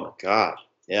 Oh my God.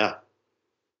 Yeah.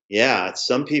 Yeah.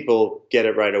 Some people get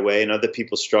it right away and other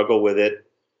people struggle with it.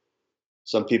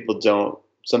 Some people don't.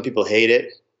 Some people hate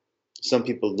it. Some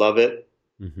people love it.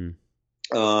 Mm-hmm.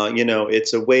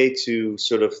 It's a way to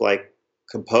sort of like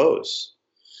compose.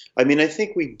 I mean, I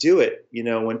think we do it,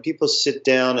 when people sit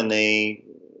down and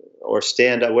or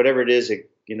stand up, whatever it is,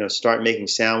 start making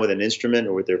sound with an instrument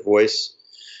or with their voice.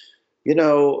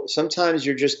 Sometimes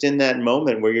you're just in that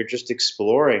moment where you're just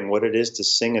exploring what it is to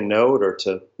sing a note or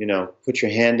to, put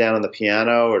your hand down on the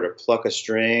piano or to pluck a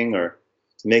string or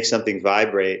to make something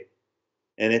vibrate.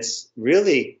 And it's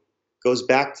really goes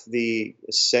back to the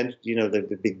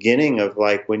beginning of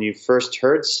like when you first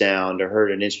heard sound or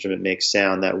heard an instrument make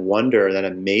sound, that wonder, that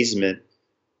amazement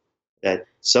that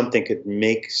something could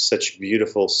make such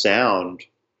beautiful sound.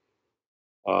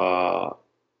 Uh,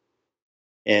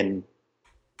 and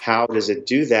how does it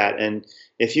do that? And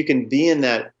if you can be in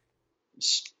that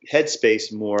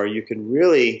headspace more, you can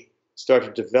really start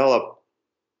to develop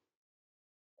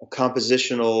a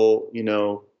compositional,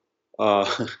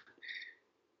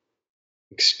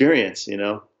 experience,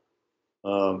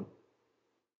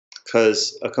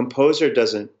 because a composer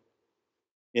doesn't,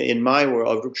 in my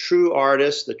world, a true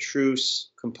artist, a true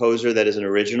composer that is an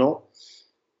original,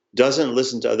 doesn't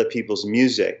listen to other people's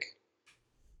music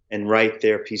and write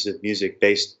their piece of music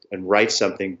and write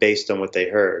something based on what they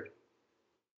heard.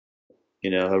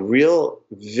 A real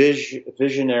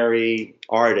visionary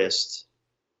artist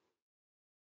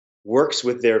works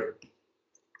with their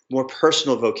more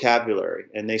personal vocabulary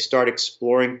and they start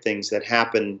exploring things that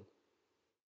happen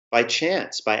by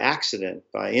chance, by accident,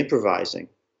 by improvising.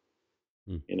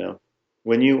 Mm.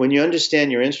 When you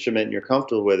understand your instrument and you're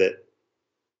comfortable with it,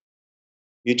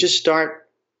 you just start.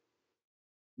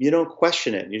 You don't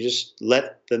question it. You just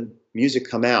let the music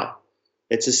come out.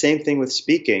 It's the same thing with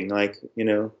speaking. Like,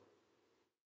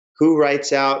 who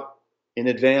writes out in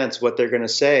advance what they're going to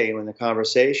say in the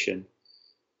conversation?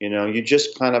 You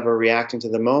just kind of are reacting to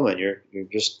the moment. You're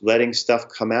just letting stuff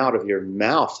come out of your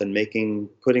mouth and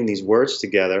putting these words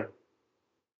together.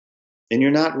 And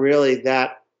you're not really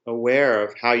that aware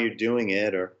of how you're doing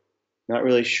it or not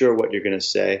really sure what you're going to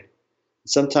say.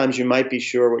 Sometimes you might be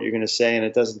sure what you're going to say and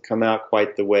it doesn't come out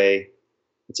quite the way.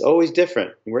 It's always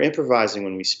different. We're improvising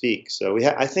when we speak. So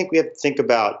I think we have to think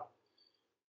about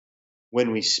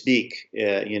when we speak,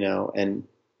 and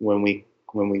when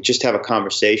we just have a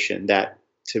conversation, that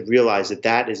to realize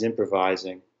that is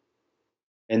improvising.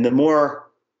 And the more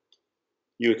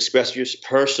you express your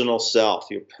personal self,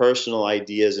 your personal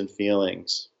ideas and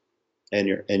feelings, and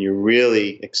you're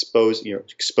really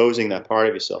exposing that part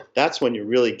of yourself, that's when you're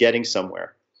really getting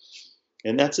somewhere.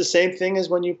 And that's the same thing as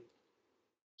when you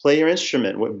play your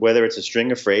instrument, whether it's a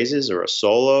string of phrases or a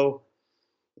solo.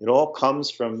 It all comes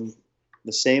from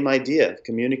the same idea of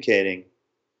communicating,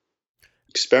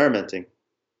 experimenting.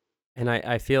 And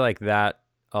I feel like that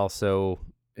also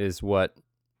is what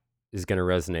is going to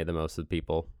resonate the most with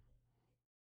people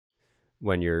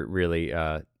when you're really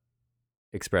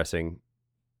expressing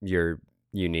your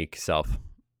unique self.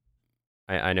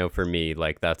 I know for me,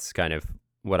 like that's kind of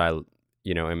what I,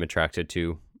 am attracted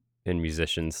to in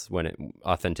musicians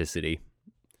authenticity.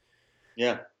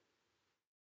 Yeah.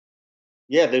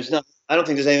 Yeah. I don't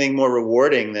think there's anything more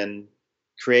rewarding than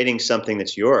creating something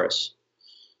that's yours.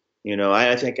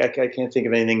 I think I can't think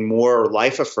of anything more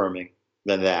life affirming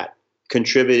than that.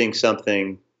 Contributing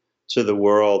something to the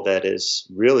world that is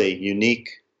really unique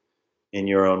in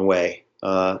your own way.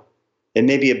 It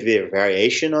may be a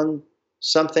variation on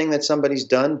something that somebody's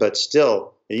done, but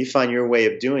still, you find your way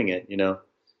of doing it.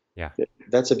 Yeah.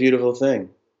 That's a beautiful thing.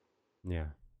 Yeah.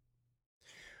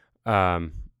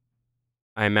 Um,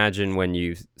 I imagine when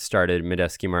you started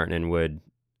Medeski, Martin, and Wood,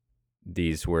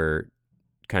 these were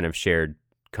kind of shared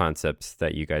concepts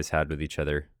that you guys had with each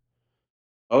other.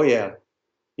 Oh yeah,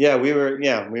 yeah. We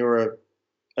were.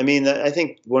 I mean, I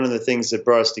think one of the things that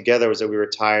brought us together was that we were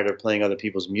tired of playing other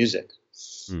people's music,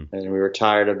 Mm. and we were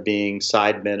tired of being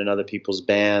sidemen in other people's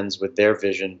bands with their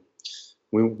vision.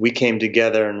 We came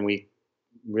together and we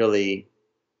really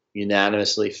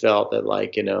unanimously felt that,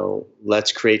 like,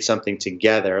 let's create something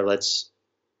together. Let's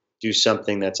do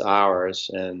something that's ours,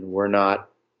 and we're not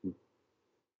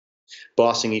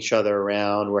bossing each other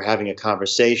around. We're having a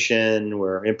conversation.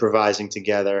 We're improvising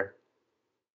together,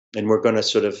 and we're going to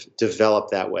sort of develop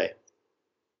that way.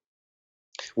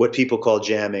 What people call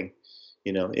jamming,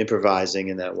 improvising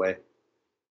in that way.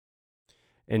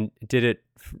 And did it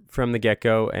from the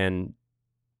get-go, and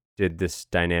did this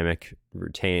dynamic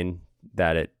retain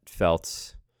that it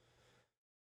felt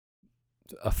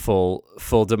a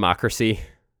full democracy?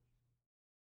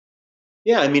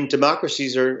 Yeah, I mean,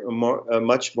 democracies are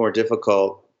much more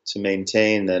difficult to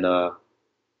maintain than a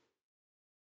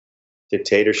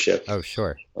dictatorship. Oh,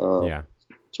 sure. Uh, Yeah.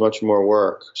 it's much more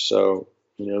work. So,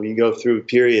 you go through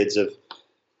periods of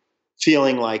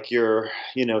feeling like you're,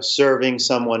 serving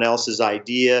someone else's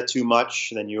idea too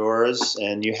much than yours,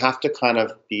 and you have to kind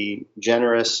of be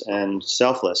generous and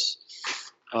selfless.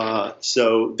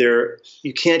 So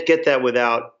you can't get that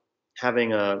without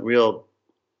having a real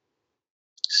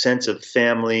sense of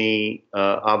family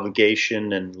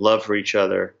obligation and love for each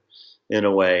other in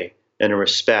a way, and a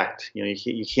respect.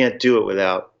 You can't do it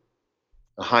without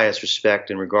the highest respect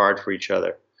and regard for each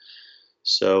other.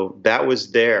 So that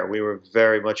was there. We were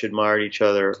very much admired each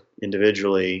other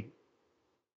individually,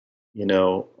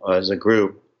 as a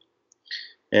group.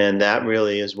 And that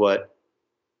really is what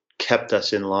kept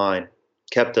us in line,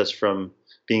 kept us from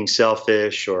being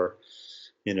selfish or,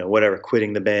 whatever,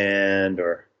 quitting the band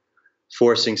or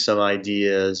forcing some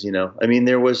ideas. I mean,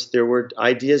 there were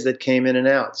ideas that came in and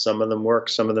out. Some of them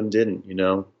worked, some of them didn't,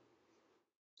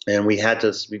 and we had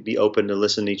to be open to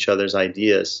listen to each other's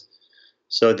ideas.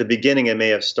 So at the beginning, it may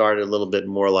have started a little bit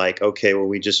more like, okay, well,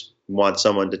 we just want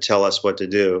someone to tell us what to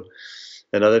do.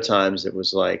 And other times it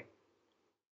was like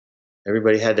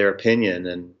everybody had their opinion,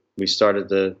 and we started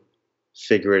to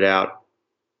figure it out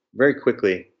very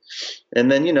quickly. And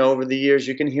then, over the years,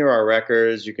 you can hear our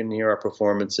records, you can hear our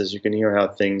performances, you can hear how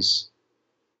things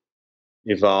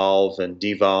evolve and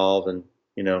devolve, and,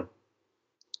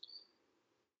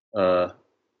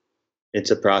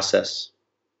 it's a process.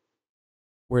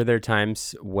 Were there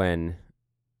times when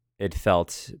it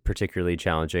felt particularly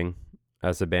challenging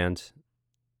as a band?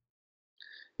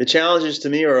 The challenges to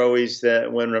me are always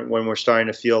that when we're starting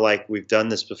to feel like we've done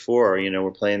this before,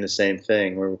 we're playing the same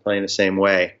thing, we're playing the same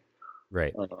way.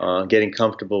 Right. Getting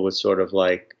comfortable with sort of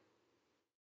like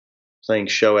playing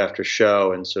show after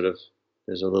show, and sort of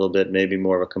there's a little bit maybe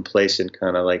more of a complacent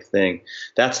kind of like thing.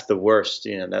 That's the worst.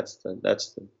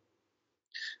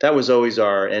 That was always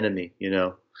our enemy.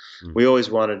 We always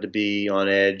wanted to be on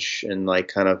edge and like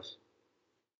kind of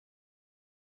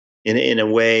in a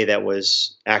way that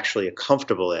was actually a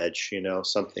comfortable edge,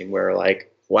 something where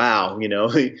like, wow,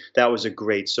 that was a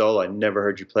great solo. I never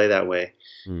heard you play that way.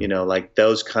 Like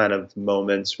those kind of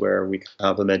moments where we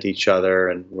compliment each other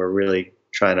and we're really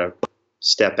trying to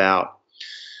step out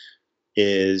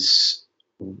is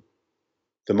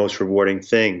the most rewarding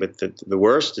thing. But the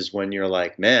worst is when you're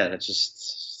like, man, it's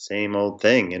just same old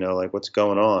thing, like what's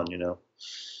going on,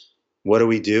 what do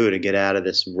we do to get out of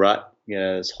this rut,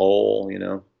 this hole,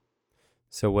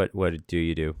 So what do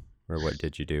you do, or what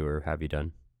did you do, or have you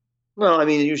done? Well, I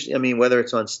mean, usually, whether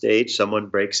it's on stage, someone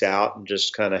breaks out and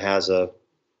just kind of has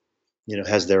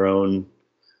has their own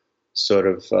sort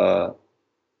of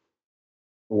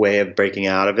way of breaking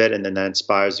out of it, and then that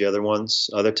inspires the other ones.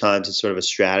 Other times, it's sort of a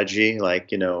strategy,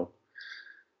 like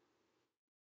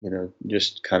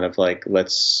just kind of like,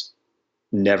 let's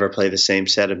never play the same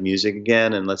set of music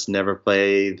again, and let's never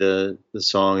play the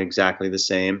song exactly the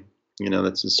same.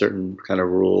 That's a certain kind of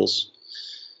rules.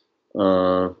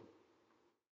 And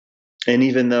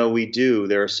even though we do,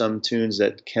 there are some tunes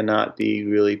that cannot be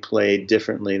really played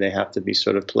differently. They have to be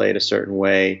sort of played a certain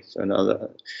way.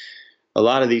 A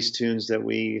lot of these tunes that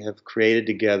we have created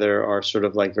together are sort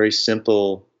of like very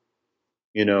simple,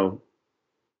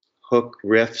 hook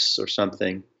riffs or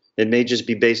something. It may just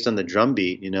be based on the drum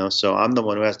beat, so I'm the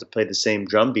one who has to play the same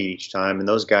drum beat each time, and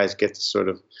those guys get to sort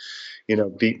of,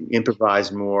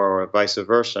 improvise more, or vice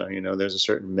versa. There's a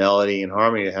certain melody and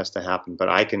harmony that has to happen, but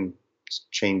I can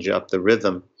change up the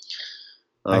rhythm.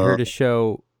 I heard a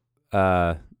show,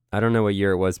 I don't know what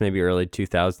year it was, maybe early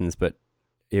 2000s, but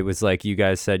it was like you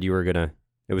guys said it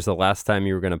was the last time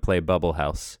you were going to play Bubble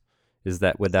House.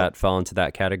 Would that fall into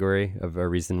that category of a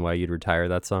reason why you'd retire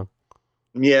that song?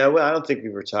 Yeah, well, I don't think we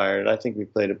retired. I think we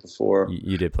played it before.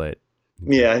 You did play it?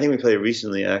 Okay. Yeah, I think we played it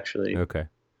recently, actually. Okay.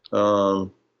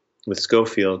 With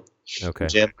Schofield. Okay.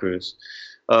 Jam Cruise.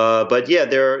 But yeah,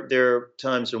 there are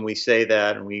times when we say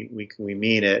that and we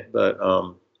mean it, but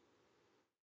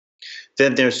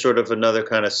then there's sort of another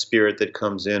kind of spirit that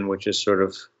comes in, which is sort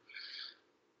of,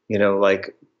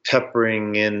 like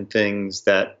peppering in things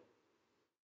that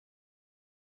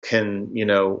can,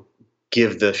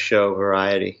 give the show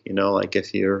variety. Like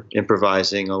if you're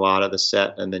improvising a lot of the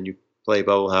set and then you play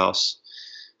Bubble House,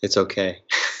 it's okay.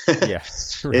 Yeah,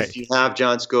 right. If you have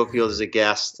John Scofield as a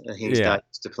guest and he's not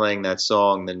used to playing that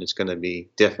song, then it's going to be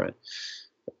different.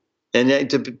 And yet,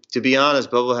 to be honest,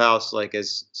 Bubble House, like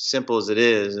as simple as it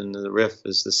is, and the riff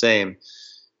is the same,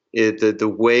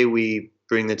 the way we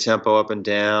bring the tempo up and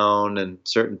down and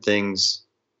certain things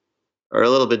are a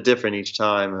little bit different each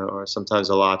time, or sometimes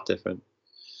a lot different.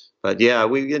 But yeah,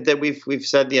 we've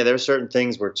said, yeah, there are certain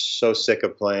things we're so sick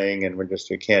of playing, and we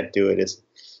can't do it.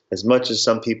 As much as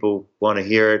some people want to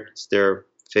hear it, it's their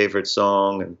favorite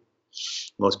song and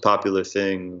most popular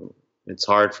thing. It's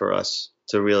hard for us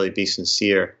to really be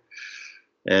sincere.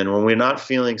 And when we're not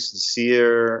feeling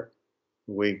sincere,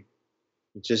 we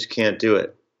just can't do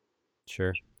it.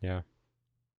 Sure. Yeah.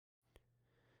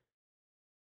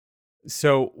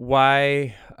 So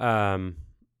why?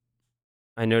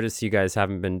 I noticed you guys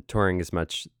haven't been touring as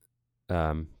much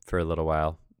for a little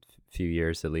while, a few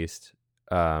years at least.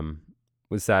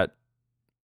 Was that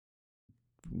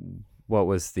what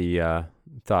was the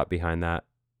thought behind that?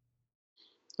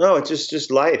 No, it's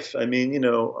just life. I mean,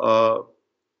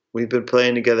 we've been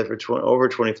playing together for over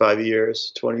 25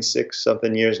 years, 26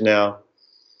 something years now.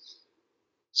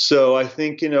 So I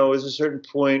think, it was a certain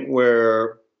point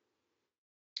where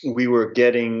we were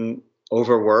getting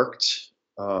overworked.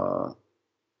 I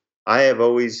have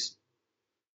always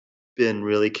been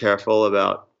really careful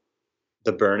about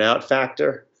the burnout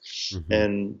factor Mm-hmm.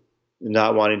 and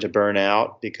not wanting to burn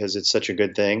out because it's such a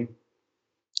good thing.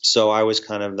 So I was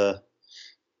kind of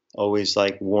always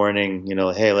like warning,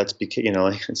 hey, let's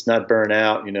not burn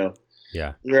out,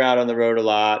 Yeah. We're out on the road a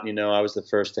lot. I was the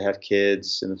first to have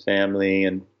kids and a family,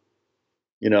 and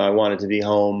I wanted to be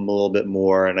home a little bit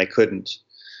more, and I couldn't.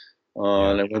 Yeah.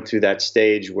 And I went through that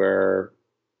stage where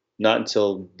not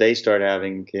until they started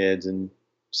having kids and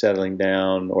settling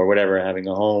down or whatever, having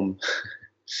a home,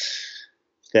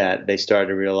 that they started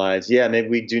to realize, yeah, maybe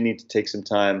we do need to take some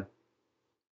time,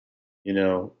 you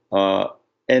know.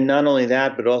 And not only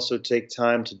that, but also take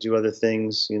time to do other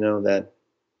things, that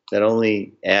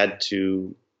only add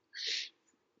to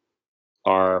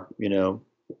our,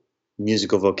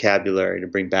 musical vocabulary to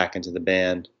bring back into the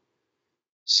band.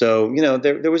 So,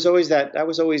 there was always that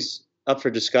was always up for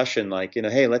discussion. Like,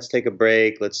 hey, let's take a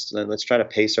break. Let's try to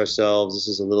pace ourselves. This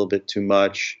is a little bit too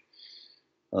much.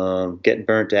 Getting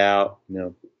burnt out,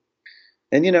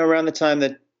 And around the time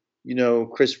that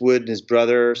Chris Wood and his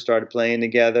brother started playing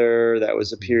together, that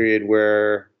was a period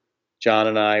where John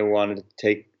and I wanted to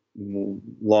take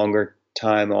longer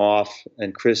time off,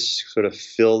 and Chris sort of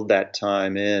filled that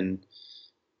time in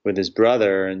with his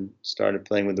brother and started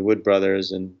playing with the Wood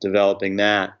brothers and developing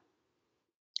that.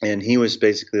 And he was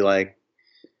basically like,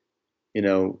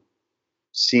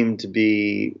 seemed to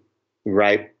be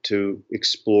ripe to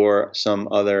explore some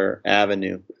other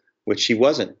avenue, which he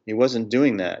wasn't. He wasn't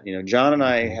doing that. John and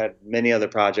I had many other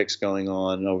projects going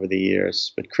on over the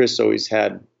years, but Chris always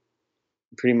had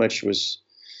pretty much was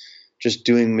just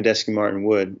doing Medeski Martin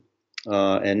Wood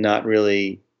and not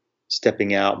really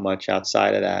stepping out much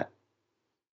outside of that.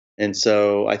 And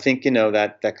so I think,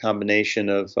 that combination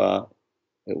of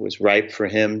it was ripe for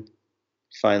him.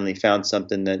 Finally found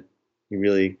something that he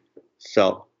really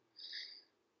felt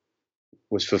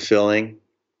was fulfilling,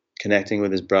 connecting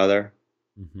with his brother.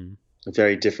 Mm-hmm. A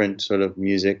very different sort of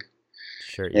music.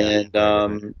 Sure. Yeah.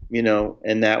 And,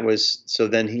 and that was, so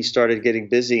then he started getting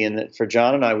busy, and for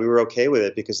John and I, we were okay with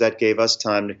it because that gave us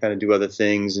time to kind of do other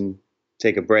things and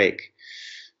take a break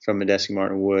from Medeski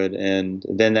Martin Wood. And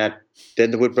then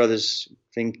the Wood Brothers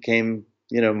thing came,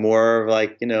 more of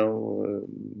like,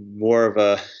 more of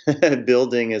a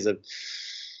building as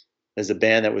a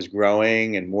band that was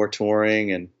growing and more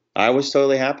touring. And I was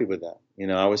totally happy with that.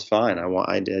 I was fine.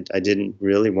 I didn't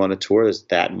really want to tour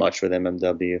that much with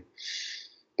MMW.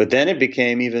 But then it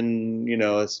became even,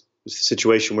 a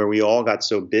situation where we all got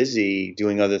so busy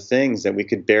doing other things that we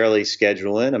could barely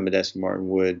schedule in a Medeski Martin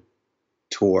Wood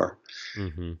tour.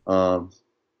 Mm-hmm.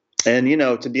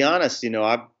 And to be honest,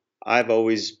 I've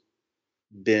always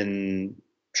been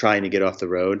trying to get off the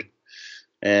road.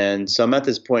 And so I'm at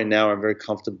this point now, I'm very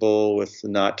comfortable with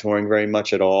not touring very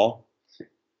much at all.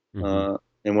 Mm-hmm.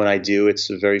 And when I do, it's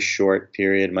a very short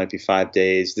period. It might be 5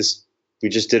 days. We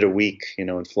just did a week,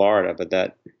 in Florida, but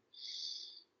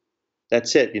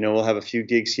that's it. We'll have a few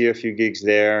gigs here, a few gigs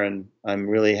there, and I'm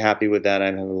really happy with that. I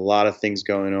have a lot of things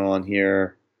going on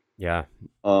here. Yeah.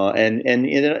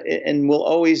 And we'll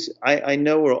always, I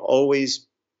know we'll always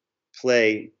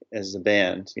play as a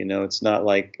band. It's not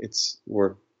like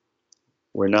we're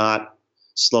not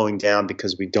slowing down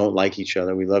because we don't like each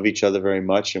other. We love each other very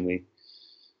much, and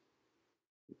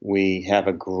we have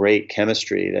a great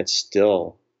chemistry that's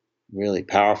still really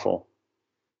powerful,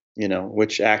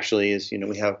 which actually is,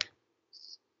 we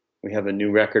have a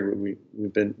new record. We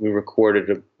recorded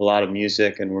a lot of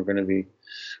music, and we're going to be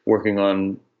working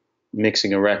on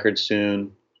mixing a record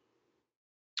soon,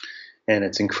 and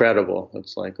it's incredible.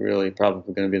 It's like really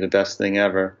probably going to be the best thing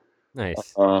ever.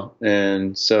 Nice.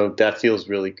 And so that feels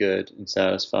really good and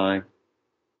satisfying.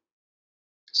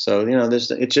 So,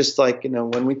 it's just like,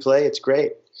 when we play, it's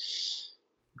great.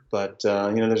 But,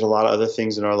 there's a lot of other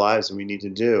things in our lives that we need to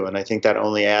do. And I think that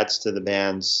only adds to the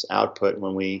band's output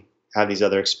when we have these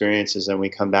other experiences and we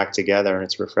come back together, and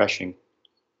it's refreshing.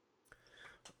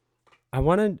 I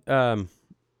wanted to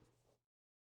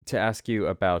ask you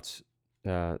about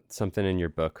something in your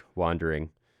book, Wandering,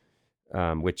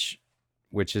 which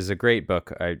is a great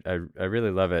book. I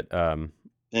really love it.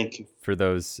 Thank you. For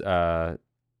those,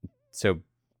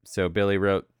 so Billy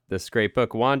wrote this great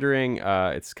book, Wandering.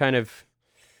 It's kind of,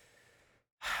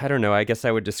 I don't know. I guess I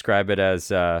would describe it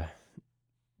as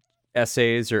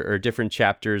essays or different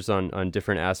chapters on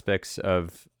different aspects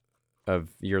of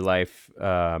your life.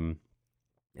 And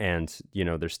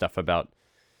there's stuff about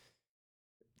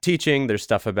teaching. There's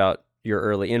stuff about your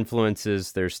early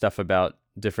influences. There's stuff about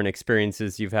different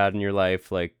experiences you've had in your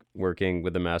life, like working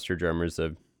with the master drummers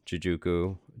of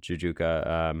Jujuka.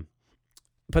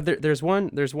 But there's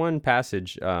one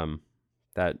passage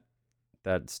that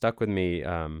stuck with me,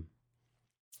 and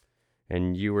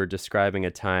you were describing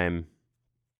a time,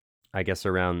 I guess,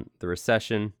 around the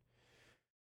recession,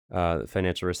 the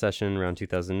financial recession around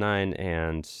 2009,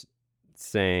 and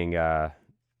saying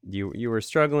you were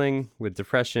struggling with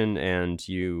depression, and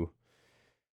you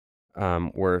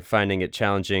were finding it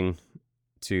challenging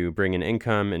to bring in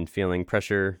income and feeling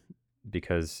pressure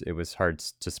because it was hard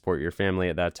to support your family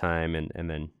at that time. And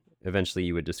then eventually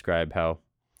you would describe how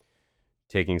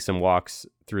taking some walks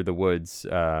through the woods,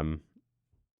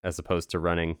 as opposed to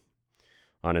running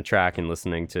on a track and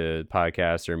listening to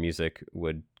podcasts or music,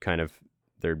 would kind of,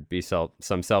 there'd be some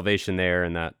salvation there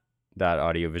in that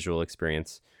audiovisual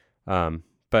experience.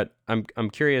 But I'm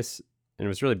curious, and it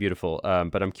was really beautiful.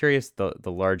 But I'm curious the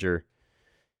larger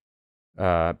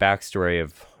backstory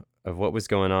of what was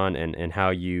going on, and how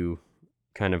you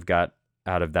kind of got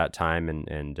out of that time,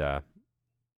 and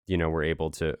were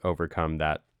able to overcome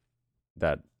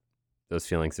those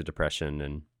feelings of depression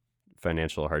and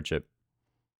financial hardship.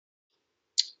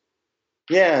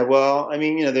 Yeah, well, I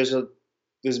mean, there's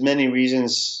many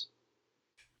reasons.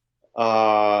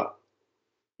 There's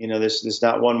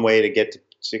not one way to get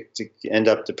to end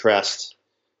up depressed.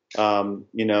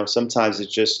 Sometimes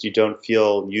it's just you don't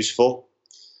feel useful.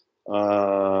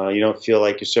 You don't feel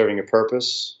like you're serving a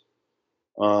purpose.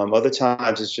 Other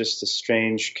times it's just a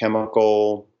strange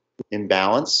chemical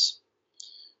imbalance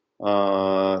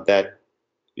that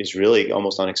is really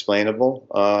almost unexplainable.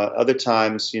 Other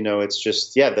times, it's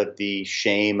just, the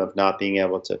shame of not being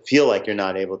able to feel like you're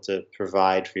not able to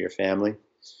provide for your family.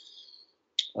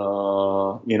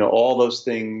 All those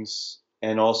things,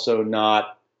 and also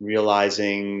not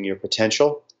realizing your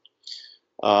potential.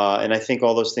 And I think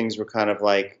all those things were kind of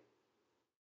like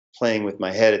playing with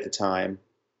my head at the time.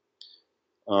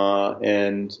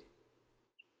 And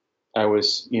I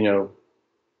was,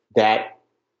 that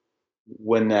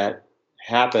when that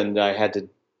happened, I had to,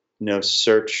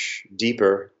 search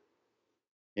deeper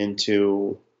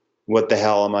into what the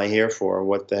hell am I here for?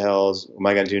 What the hell am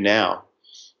I going to do now?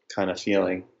 Kind of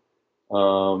feeling.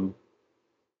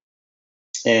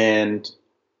 And,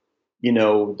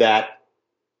 that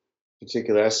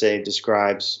particular essay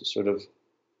describes sort of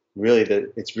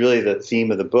it's really the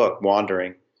theme of the book,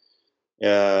 wandering.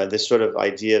 This sort of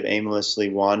idea of aimlessly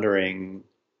wandering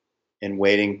and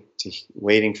waiting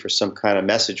for some kind of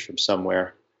message from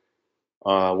somewhere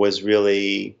was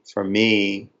really, for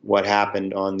me, what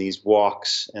happened on these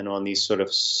walks and on these sort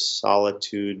of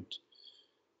solitude.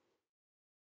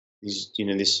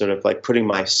 This sort of like putting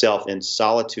myself in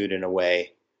solitude in a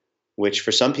way, which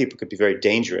for some people could be very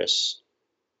dangerous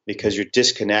because you're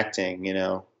disconnecting,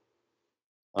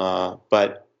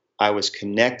 but I was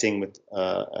connecting with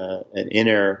my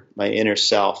inner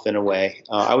self in a way.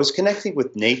 I was connecting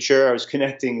with nature. I was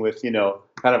connecting with,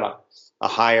 kind of a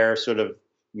higher sort of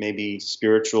maybe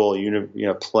spiritual,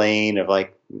 plane of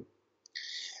like,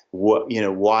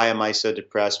 why am I so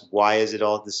depressed? Why is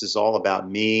this is all about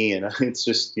me? And it's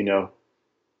just,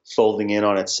 folding in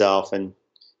on itself. And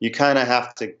you kind of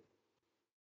have to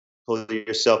pull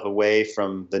yourself away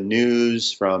from the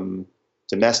news, from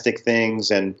domestic things.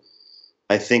 And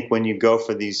I think when you go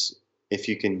for these, if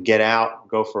you can get out,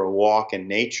 go for a walk in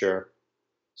nature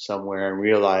somewhere and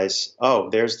realize, oh,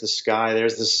 there's the sky,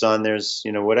 there's the sun, there's,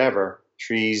 whatever,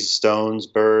 trees, stones,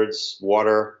 birds,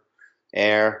 water,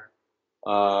 air.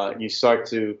 You start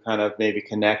to kind of maybe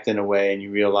connect in a way, and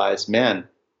you realize, man,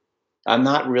 I'm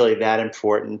not really that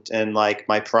important. And like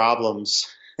my problems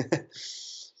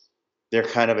they're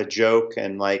kind of a joke,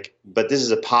 and like, but this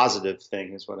is a positive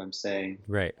thing, is what I'm saying.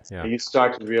 Right. Yeah. You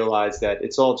start to realize that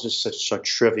it's all just such so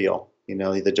trivial,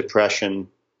 the depression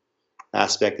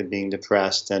aspect of being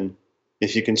depressed. And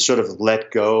if you can sort of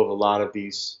let go of a lot of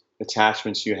these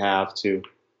attachments you have to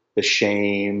the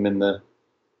shame and the,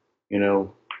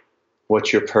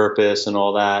 what's your purpose and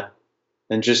all that,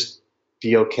 and just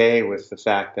be okay with the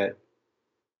fact that,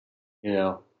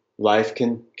 life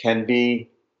can be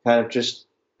kind of just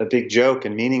a big joke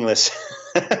and meaningless.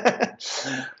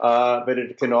 But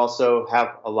it can also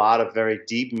have a lot of very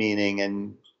deep meaning,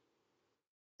 and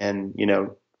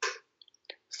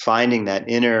finding that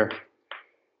inner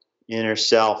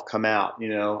self come out.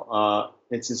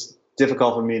 It's just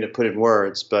difficult for me to put in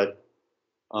words, but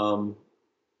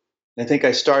I think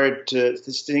I started to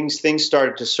things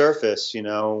started to surface,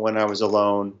 when I was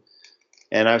alone,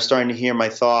 and I was starting to hear my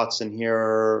thoughts and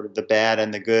hear the bad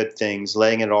and the good things,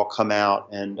 letting it all come out,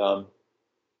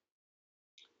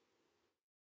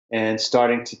 and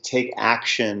starting to take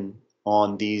action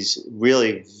on these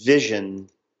really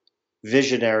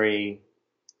visionary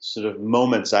sort of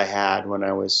moments I had when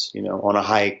I was, on a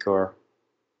hike or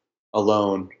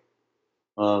alone.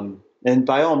 And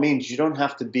by all means, you don't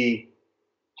have to be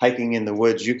hiking in the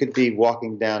woods. You could be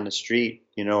walking down the street,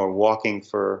 or walking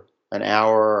for an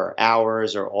hour or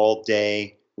hours or all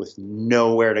day with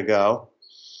nowhere to go.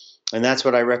 And that's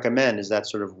what I recommend, is that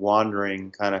sort of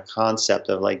wandering kind of concept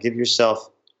of like, give yourself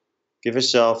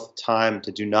time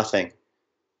to do nothing,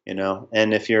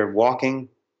 and if you're walking,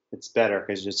 it's better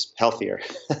because it's healthier.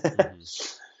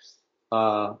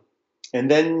 uh, and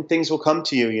then things will come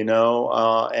to you,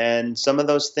 and some of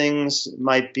those things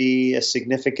might be a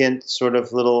significant sort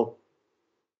of little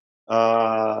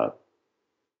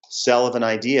cell of an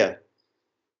idea,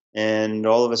 and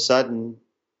all of a sudden,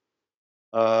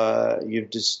 you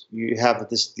have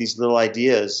these little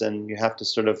ideas, and you have to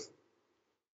sort of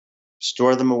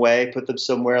store them away, put them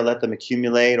somewhere, let them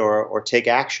accumulate, or take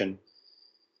action.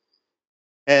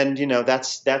 And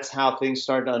that's how things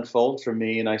started to unfold for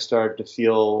me, and I started to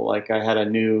feel like I had a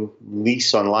new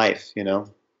lease on life.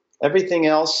 Everything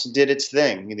else did its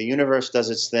thing. The universe does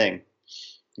its thing.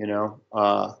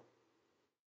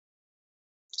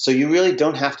 So you really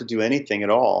don't have to do anything at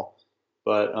all.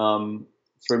 But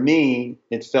for me,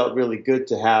 it felt really good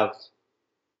to have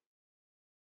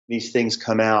these things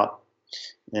come out.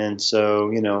 And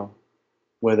so,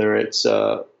 whether it's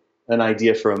an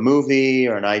idea for a movie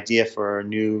or an idea for a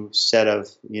new set of,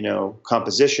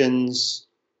 compositions,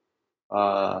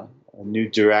 a new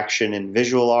direction in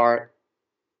visual art,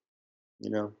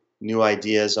 new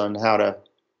ideas on how to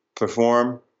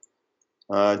perform,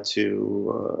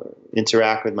 to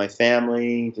interact with my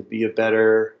family, to be a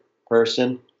better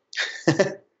person.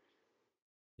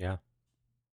 Yeah.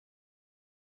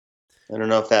 I don't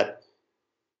know if that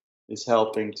is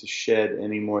helping to shed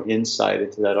any more insight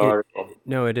into that article.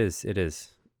 No, it is. It is.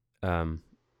 Um,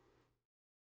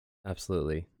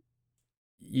 absolutely.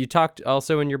 You talked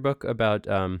also in your book about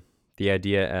the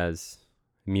idea as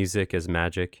music as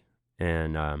magic,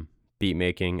 and beat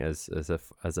making as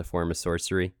a form of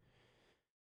sorcery.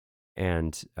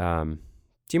 And do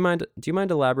you mind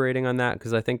elaborating on that?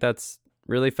 Because I think that's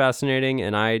really fascinating,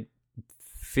 and I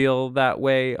feel that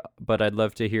way. But I'd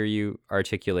love to hear you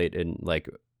articulate in like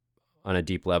on a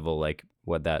deep level, like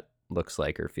what that looks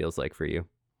like or feels like for you.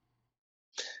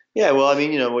 Yeah, well, I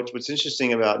mean, what's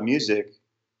interesting about music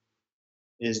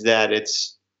is that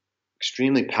it's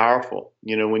extremely powerful.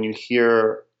 When you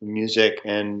hear music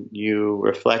and you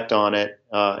reflect on it,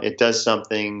 it does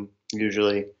something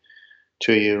usually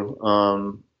to you.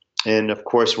 And of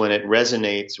course, when it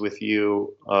resonates with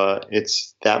you,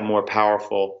 it's that more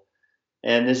powerful.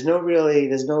 And there's no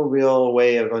real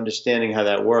way of understanding how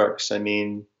that works. I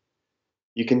mean,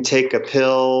 you can take a pill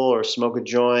or smoke a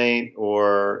joint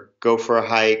or go for a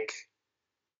hike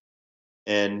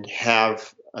and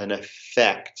have an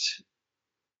effect,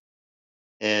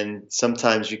 and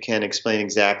sometimes you can't explain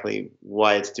exactly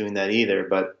why it's doing that either.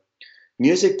 But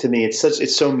music to me, it's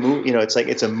like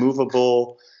it's a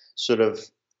movable sort of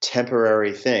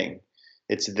temporary thing.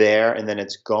 It's there and then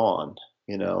it's gone.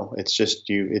 It's just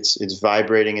it's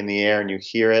vibrating in the air and you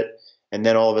hear it, and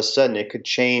then all of a sudden it could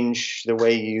change the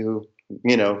way you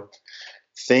know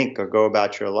think or go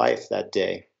about your life that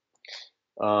day.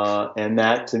 And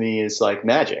that to me is like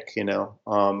magic.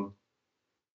 The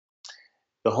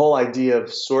whole idea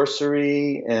of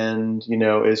sorcery, and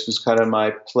is was kind of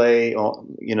my play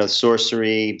on,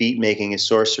 sorcery, beat making is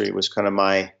sorcery, was kind of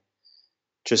my,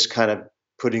 just kind of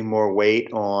putting more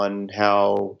weight on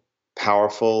how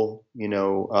powerful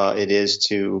it is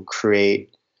to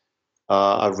create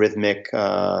a rhythmic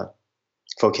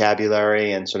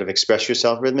vocabulary and sort of express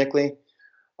yourself rhythmically.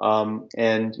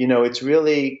 And it's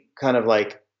really kind of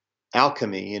like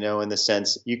alchemy, in the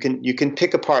sense you can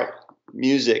pick apart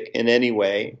music in any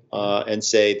way, and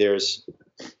say there's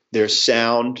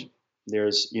sound,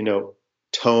 there's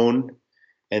tone,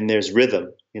 and there's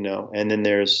rhythm, and then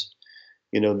there's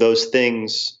those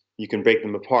things, you can break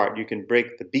them apart. You can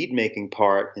break the beat making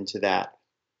part into that.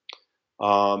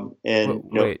 And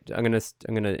Wait, I'm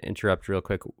gonna interrupt real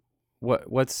quick.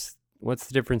 What's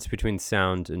the difference between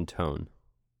sound and tone?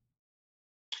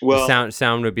 The well,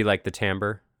 sound would be like the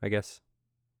timbre, I guess.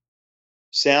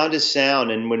 sound is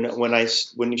sound, and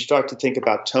when you start to think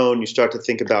about tone, you start to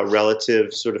think about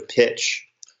relative sort of pitch.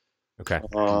 Okay,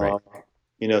 Uh,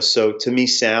 right. so to me,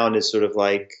 sound is sort of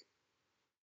like,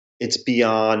 it's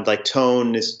beyond, like,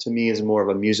 tone is, to me, is more of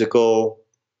a musical,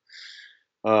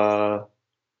 uh,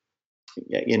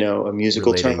 a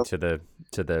musical Relating term.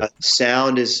 to the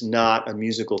Sound is not a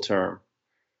musical term.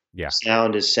 yeah,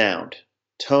 Sound is sound.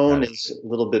 got Tone it. is a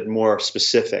little bit more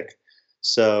specific.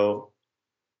 So,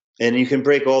 and you can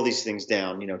break all these things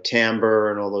down, timbre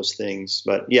and all those things.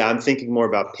 But yeah, I'm thinking more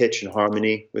about pitch and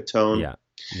harmony with tone. Yeah,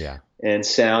 yeah, And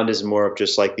sound is more of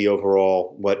just like the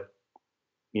overall,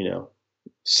 you know,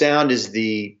 sound is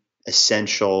the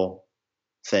essential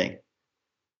thing.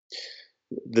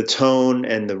 The tone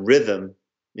and the rhythm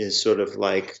is sort of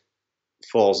like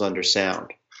falls under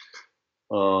sound.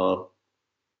 Uh,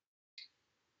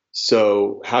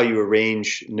 so how you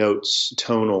arrange notes,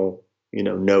 tonal,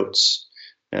 notes,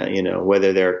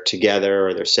 whether they're together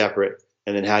or they're separate,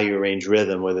 and then how you arrange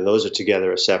rhythm, whether those are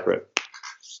together or separate.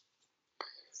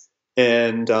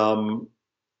 And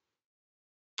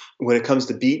when it comes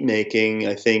to beat making,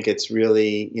 I think it's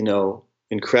really,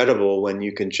 incredible when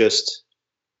you can just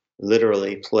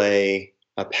literally play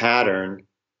a pattern.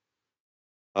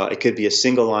 It could be a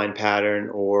single line pattern,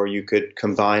 or you could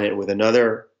combine it with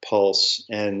another pulse,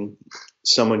 and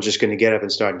someone's just going to get up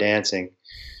and start dancing.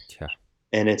 yeah,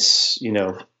 And it's,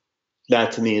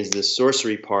 that to me is the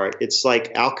sorcery part. It's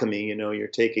like alchemy, you're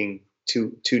taking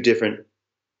two different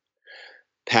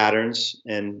patterns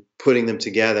and putting them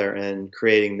together and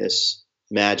creating this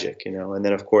magic, and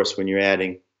then of course when you're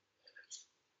adding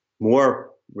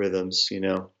more rhythms,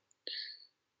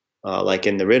 like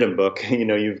in the rhythm book,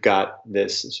 you've got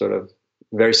this sort of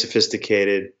very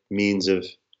sophisticated means of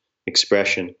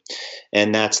expression,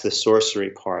 and that's the sorcery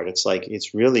part. It's like,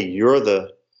 it's really, you're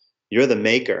the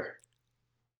maker,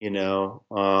 and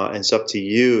it's up to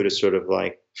you to sort of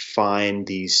like find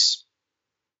these,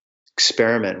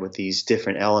 experiment with these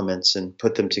different elements and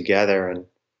put them together and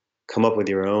come up with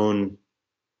your own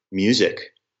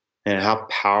music. And how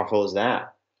powerful is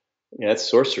that? That's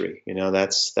sorcery,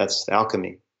 that's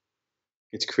alchemy.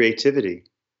 It's creativity.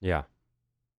 yeah.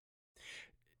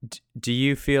 Do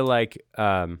you feel like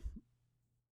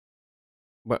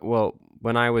well,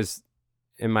 when I was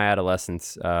in my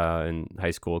adolescence, in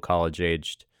high school, college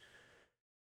aged,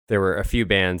 there were a few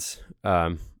bands,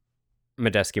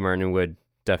 Medeski, Martin Wood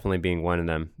definitely being one of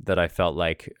them, that I felt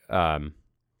like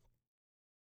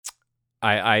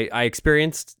I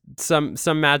experienced some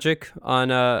magic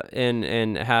on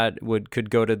and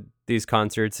could go to these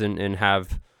concerts and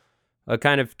have a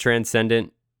kind of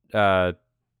transcendent,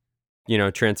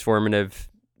 transformative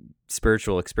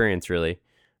spiritual experience, really,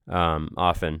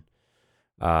 often.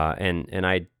 And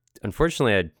I,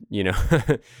 unfortunately,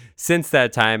 since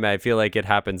that time, I feel like it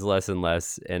happens less and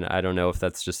less. And I don't know if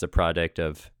that's just a product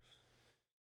of,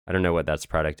 I don't know what that's a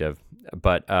product of,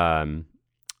 but,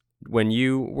 when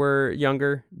you were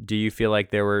younger, do you feel like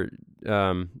there were,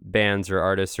 bands or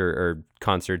artists or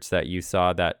concerts that you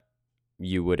saw that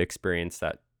you would experience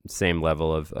that same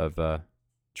level of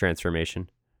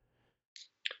transformation?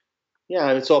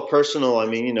 Yeah, it's all personal. I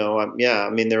mean, yeah,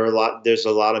 I mean, there's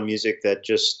a lot of music that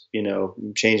just,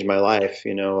 changed my life,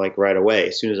 like right away,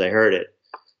 as soon as I heard it.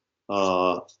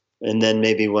 Uh, and then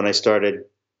maybe when I started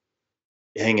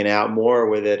hanging out more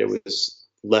with it, it was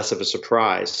less of a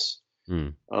surprise.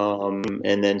 Mm.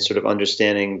 And then sort of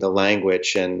understanding the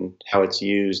language and how it's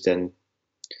used. And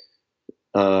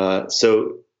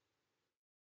so,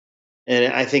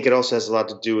 and I think it also has a lot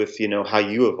to do with, how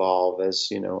you evolve as,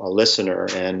 a listener,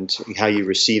 and how you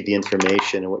receive the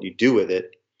information and what you do with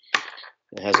it.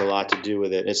 It has a lot to do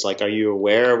with it. It's like, are you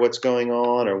aware of what's going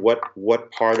on, or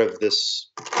what part of this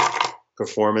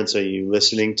performance are you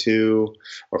listening to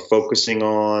or focusing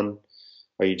on?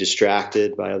 Are you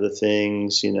distracted by other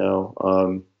things,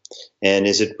 and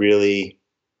is it really,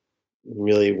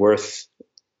 really worth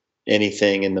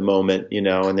anything in the moment,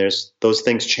 and those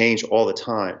things change all the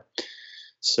time.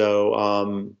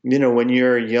 So, when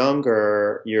you're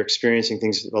younger, you're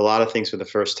experiencing a lot of things for the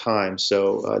first time.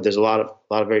 So there's a lot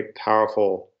of very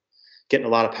powerful, getting a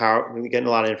lot of power, getting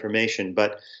a lot of information.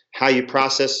 But how you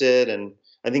process it, and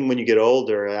I think when you get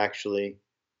older, actually,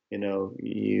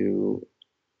 you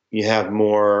have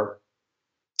more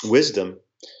wisdom,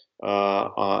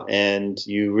 and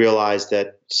you realize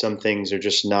that some things are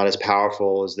just not as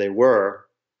powerful as they were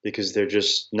because they're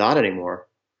just not anymore.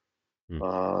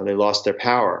 Mm. They lost their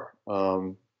power.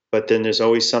 But then there's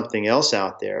always something else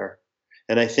out there.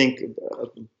 And I think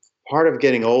part of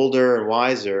getting older and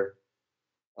wiser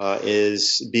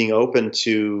is being open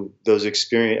to those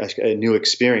experience, a new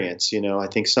experience. I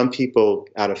think some people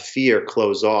out of fear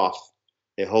close off.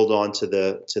 They hold on to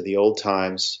the old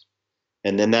times,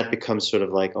 and then that becomes sort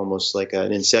of like almost like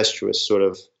an incestuous sort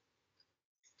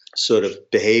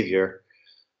of behavior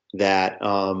that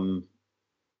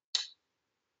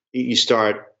you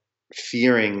start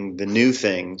fearing the new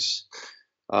things.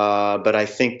 But I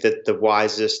think that the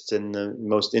wisest and the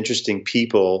most interesting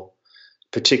people,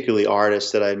 particularly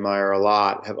artists that I admire a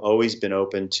lot, have always been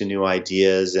open to new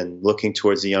ideas and looking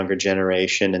towards the younger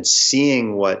generation and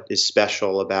seeing what is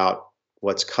special about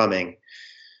what's coming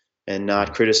and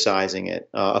not criticizing it.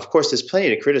 Of course, there's plenty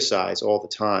to criticize all the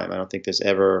time. I don't think there's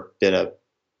ever been a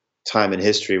time in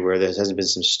history where there hasn't been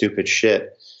some stupid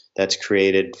shit that's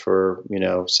created for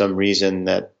some reason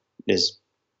that is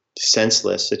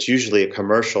senseless. It's usually a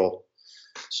commercial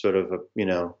sort of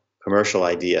commercial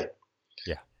idea.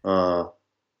 Yeah. When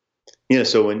you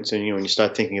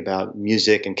start thinking about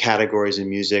music and categories of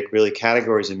music, really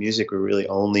categories of music were really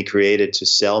only created to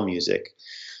sell music,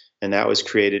 and that was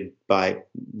created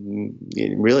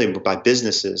really by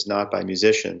businesses, not by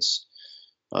musicians.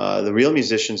 The real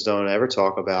musicians don't ever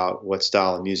talk about what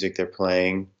style of music they're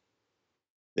playing.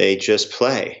 They just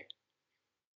play.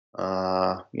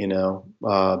 But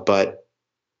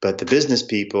the business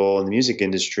people in the music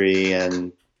industry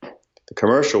and the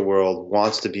commercial world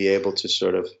wants to be able to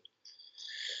sort of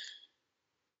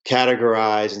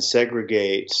categorize and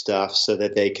segregate stuff so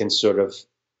that they can sort of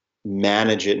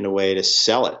manage it in a way to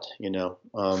sell it.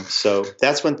 So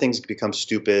that's when things become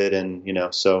stupid, and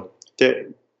so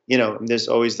there's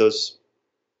always those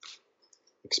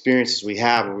experiences we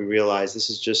have where we realize this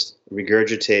is just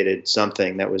regurgitated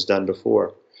something that was done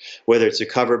before, whether it's a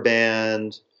cover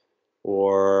band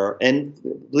and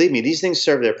believe me, these things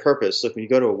serve their purpose. Look, when you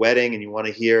go to a wedding and you want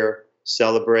to hear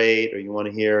Celebrate, or you want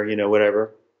to hear,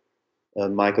 whatever,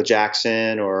 Michael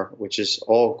Jackson, which is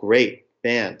all great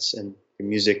bands and the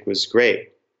music was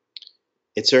great.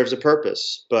 It serves a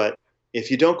purpose. But if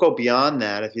you don't go beyond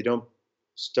that, if you don't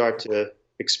start to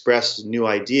express new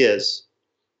ideas,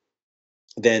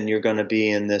 then you're going to be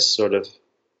in this sort of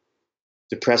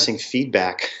depressing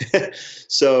feedback.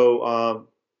 So,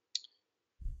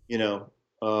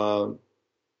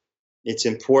 it's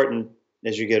important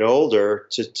as you get older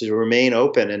to remain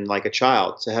open and like a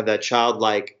child, to have that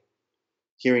childlike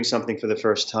hearing something for the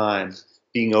first time,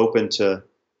 being open to,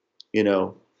 being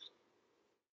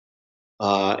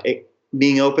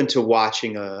open to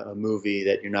watching a movie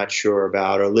that you're not sure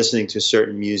about, or listening to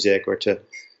certain music, or to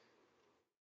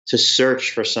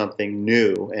search for something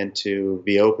new and to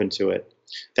be open to it.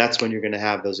 That's when you're going to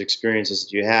have those experiences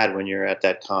that you had when you're at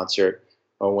that concert,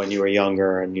 or when you were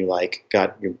younger and you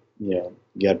got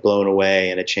blown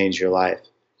away and it changed your life.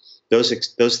 Those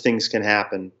things can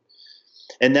happen.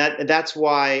 And that's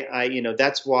why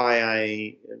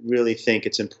I really think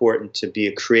it's important to be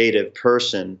a creative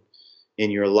person in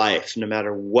your life, no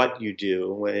matter what you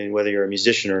do, whether you're a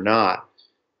musician or not,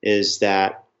 is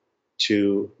that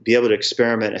to be able to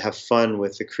experiment and have fun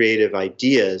with the creative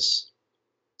ideas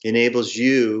enables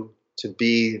you to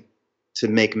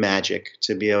make magic,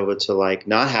 to be able to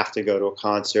not have to go to a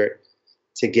concert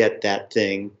to get that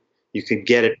thing. You can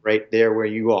get it right there where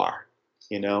you are,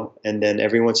 and then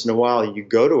every once in a while you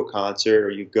go to a concert, or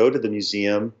you go to the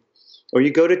museum, or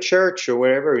you go to church, or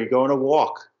wherever, or you go on a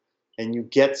walk, and you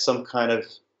get some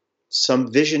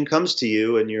vision comes to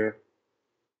you, and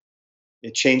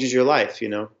it changes your life.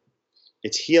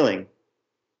 It's healing.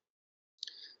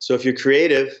 So if you're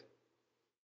creative,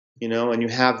 and you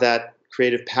have that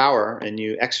creative power and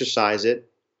you exercise it,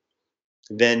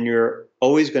 then you're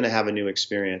always going to have a new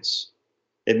experience.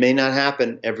 It may not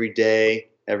happen every day,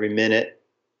 every minute,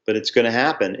 but it's going to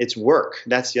happen. It's work.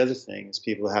 That's the other thing, is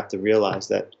people have to realize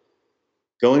that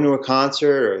going to a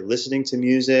concert or listening to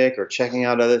music or checking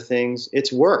out other things,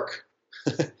 it's work.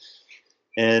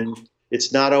 And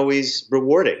it's not always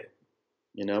rewarding,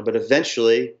 but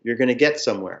eventually you're going to get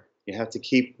somewhere. You have to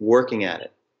keep working at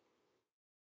it.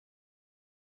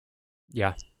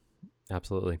 Yeah,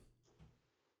 absolutely.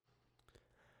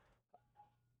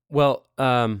 Well,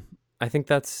 I think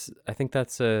that's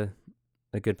a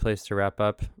good place to wrap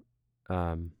up.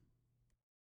 Um,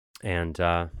 and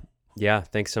yeah,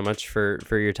 thanks so much for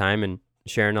your time and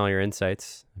sharing all your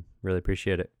insights. Really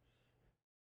appreciate it.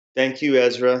 Thank you,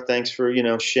 Ezra. Thanks for,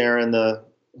 sharing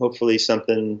hopefully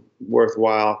something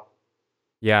worthwhile.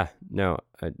 Yeah, no,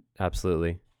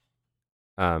 absolutely.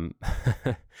 Um,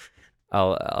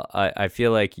 I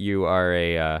feel like you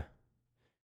are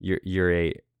you're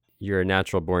a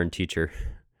natural born teacher.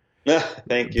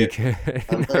 Thank you. because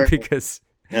I'm learning, because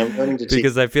I'm learning to teach.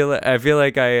 because I feel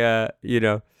like I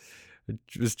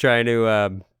was trying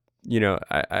to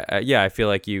I feel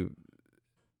like you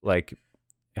like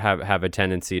have a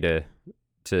tendency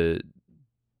to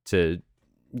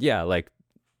yeah, like,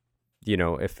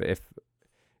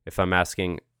 if I'm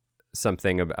asking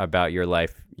something about your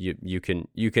life, you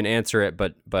can answer it,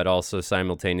 but also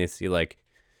simultaneously, like,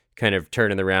 kind of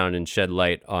turn it around and shed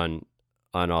light on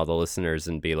all the listeners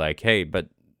and be like, hey, but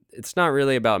it's not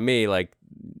really about me. Like,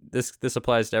 this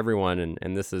applies to everyone,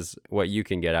 and this is what you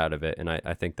can get out of it. And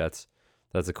I think that's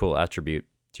a cool attribute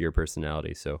to your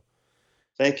personality. So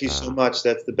Thank you so much.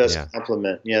 That's the best yeah.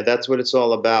 compliment. Yeah, that's what it's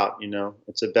all about.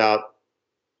 It's about,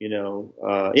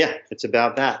 it's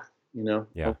about that.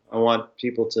 Yeah. I want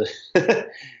people to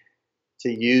to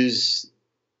use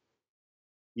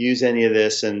any of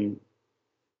this and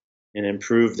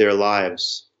improve their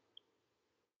lives.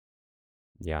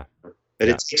 Yeah. But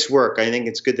Yeah. it takes work. I think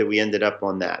it's good that we ended up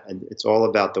on that. And it's all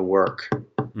about the work.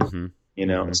 Mm-hmm.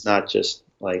 It's not just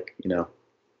like,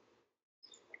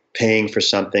 paying for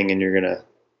something and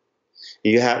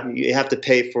you have to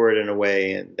pay for it in a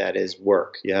way, and that is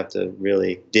work. You have to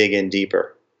really dig in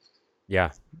deeper.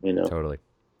 Yeah. Totally.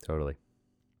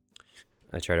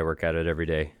 I try to work at it every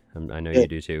day. I know you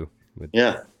do too.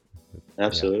 Yeah,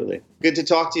 absolutely. Yeah. Good to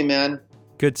talk to you, man.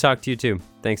 Good to talk to you too.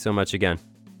 Thanks so much again.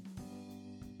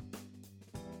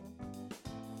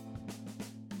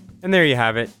 And there you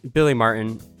have it, Billy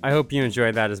Martin. I hope you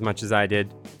enjoyed that as much as I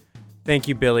did. Thank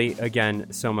you, Billy,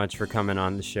 again, so much for coming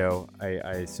on the show.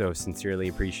 I so sincerely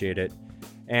appreciate it.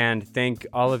 And thank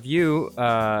all of you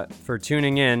for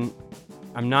tuning in.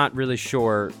 I'm not really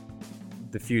sure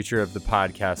the future of the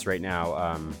podcast right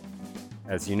now.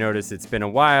 As you notice, it's been a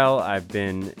while. I've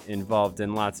been involved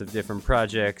in lots of different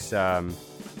projects,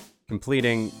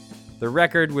 completing the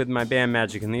record with my band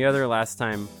Magic and the Other. Last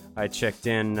time I checked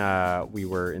in, we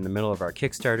were in the middle of our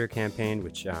Kickstarter campaign,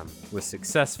 which was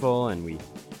successful, and we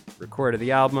recorded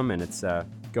the album, and it's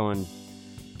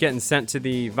getting sent to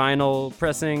the vinyl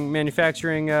pressing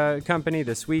manufacturing company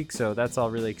this week. So that's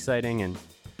all really exciting, and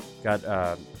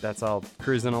that's all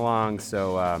cruising along.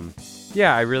 So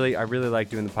yeah, I really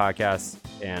like doing the podcast,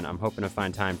 and I'm hoping to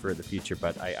find time for it in the future,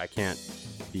 but I can't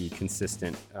be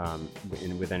consistent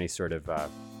with any sort of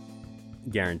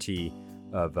guarantee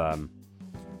of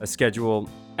a schedule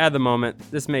at the moment.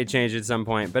 This may change at some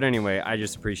point, but anyway, I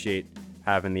just appreciate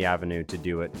having the avenue to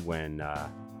do it when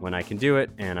I can do it,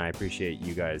 and I appreciate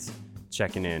you guys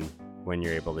checking in when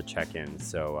you're able to check in.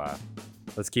 So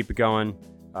let's keep it going.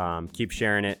 Keep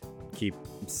sharing it. Keep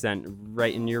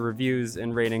writing your reviews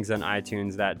and ratings on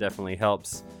iTunes. That definitely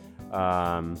helps.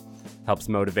 Helps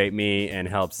motivate me and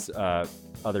helps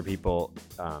other people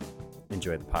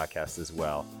enjoy the podcast as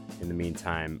well. In the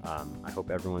meantime, I hope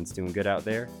everyone's doing good out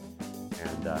there.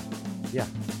 And yeah,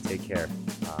 take care.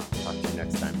 Talk to you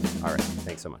next time. All right.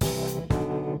 Thanks so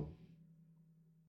much.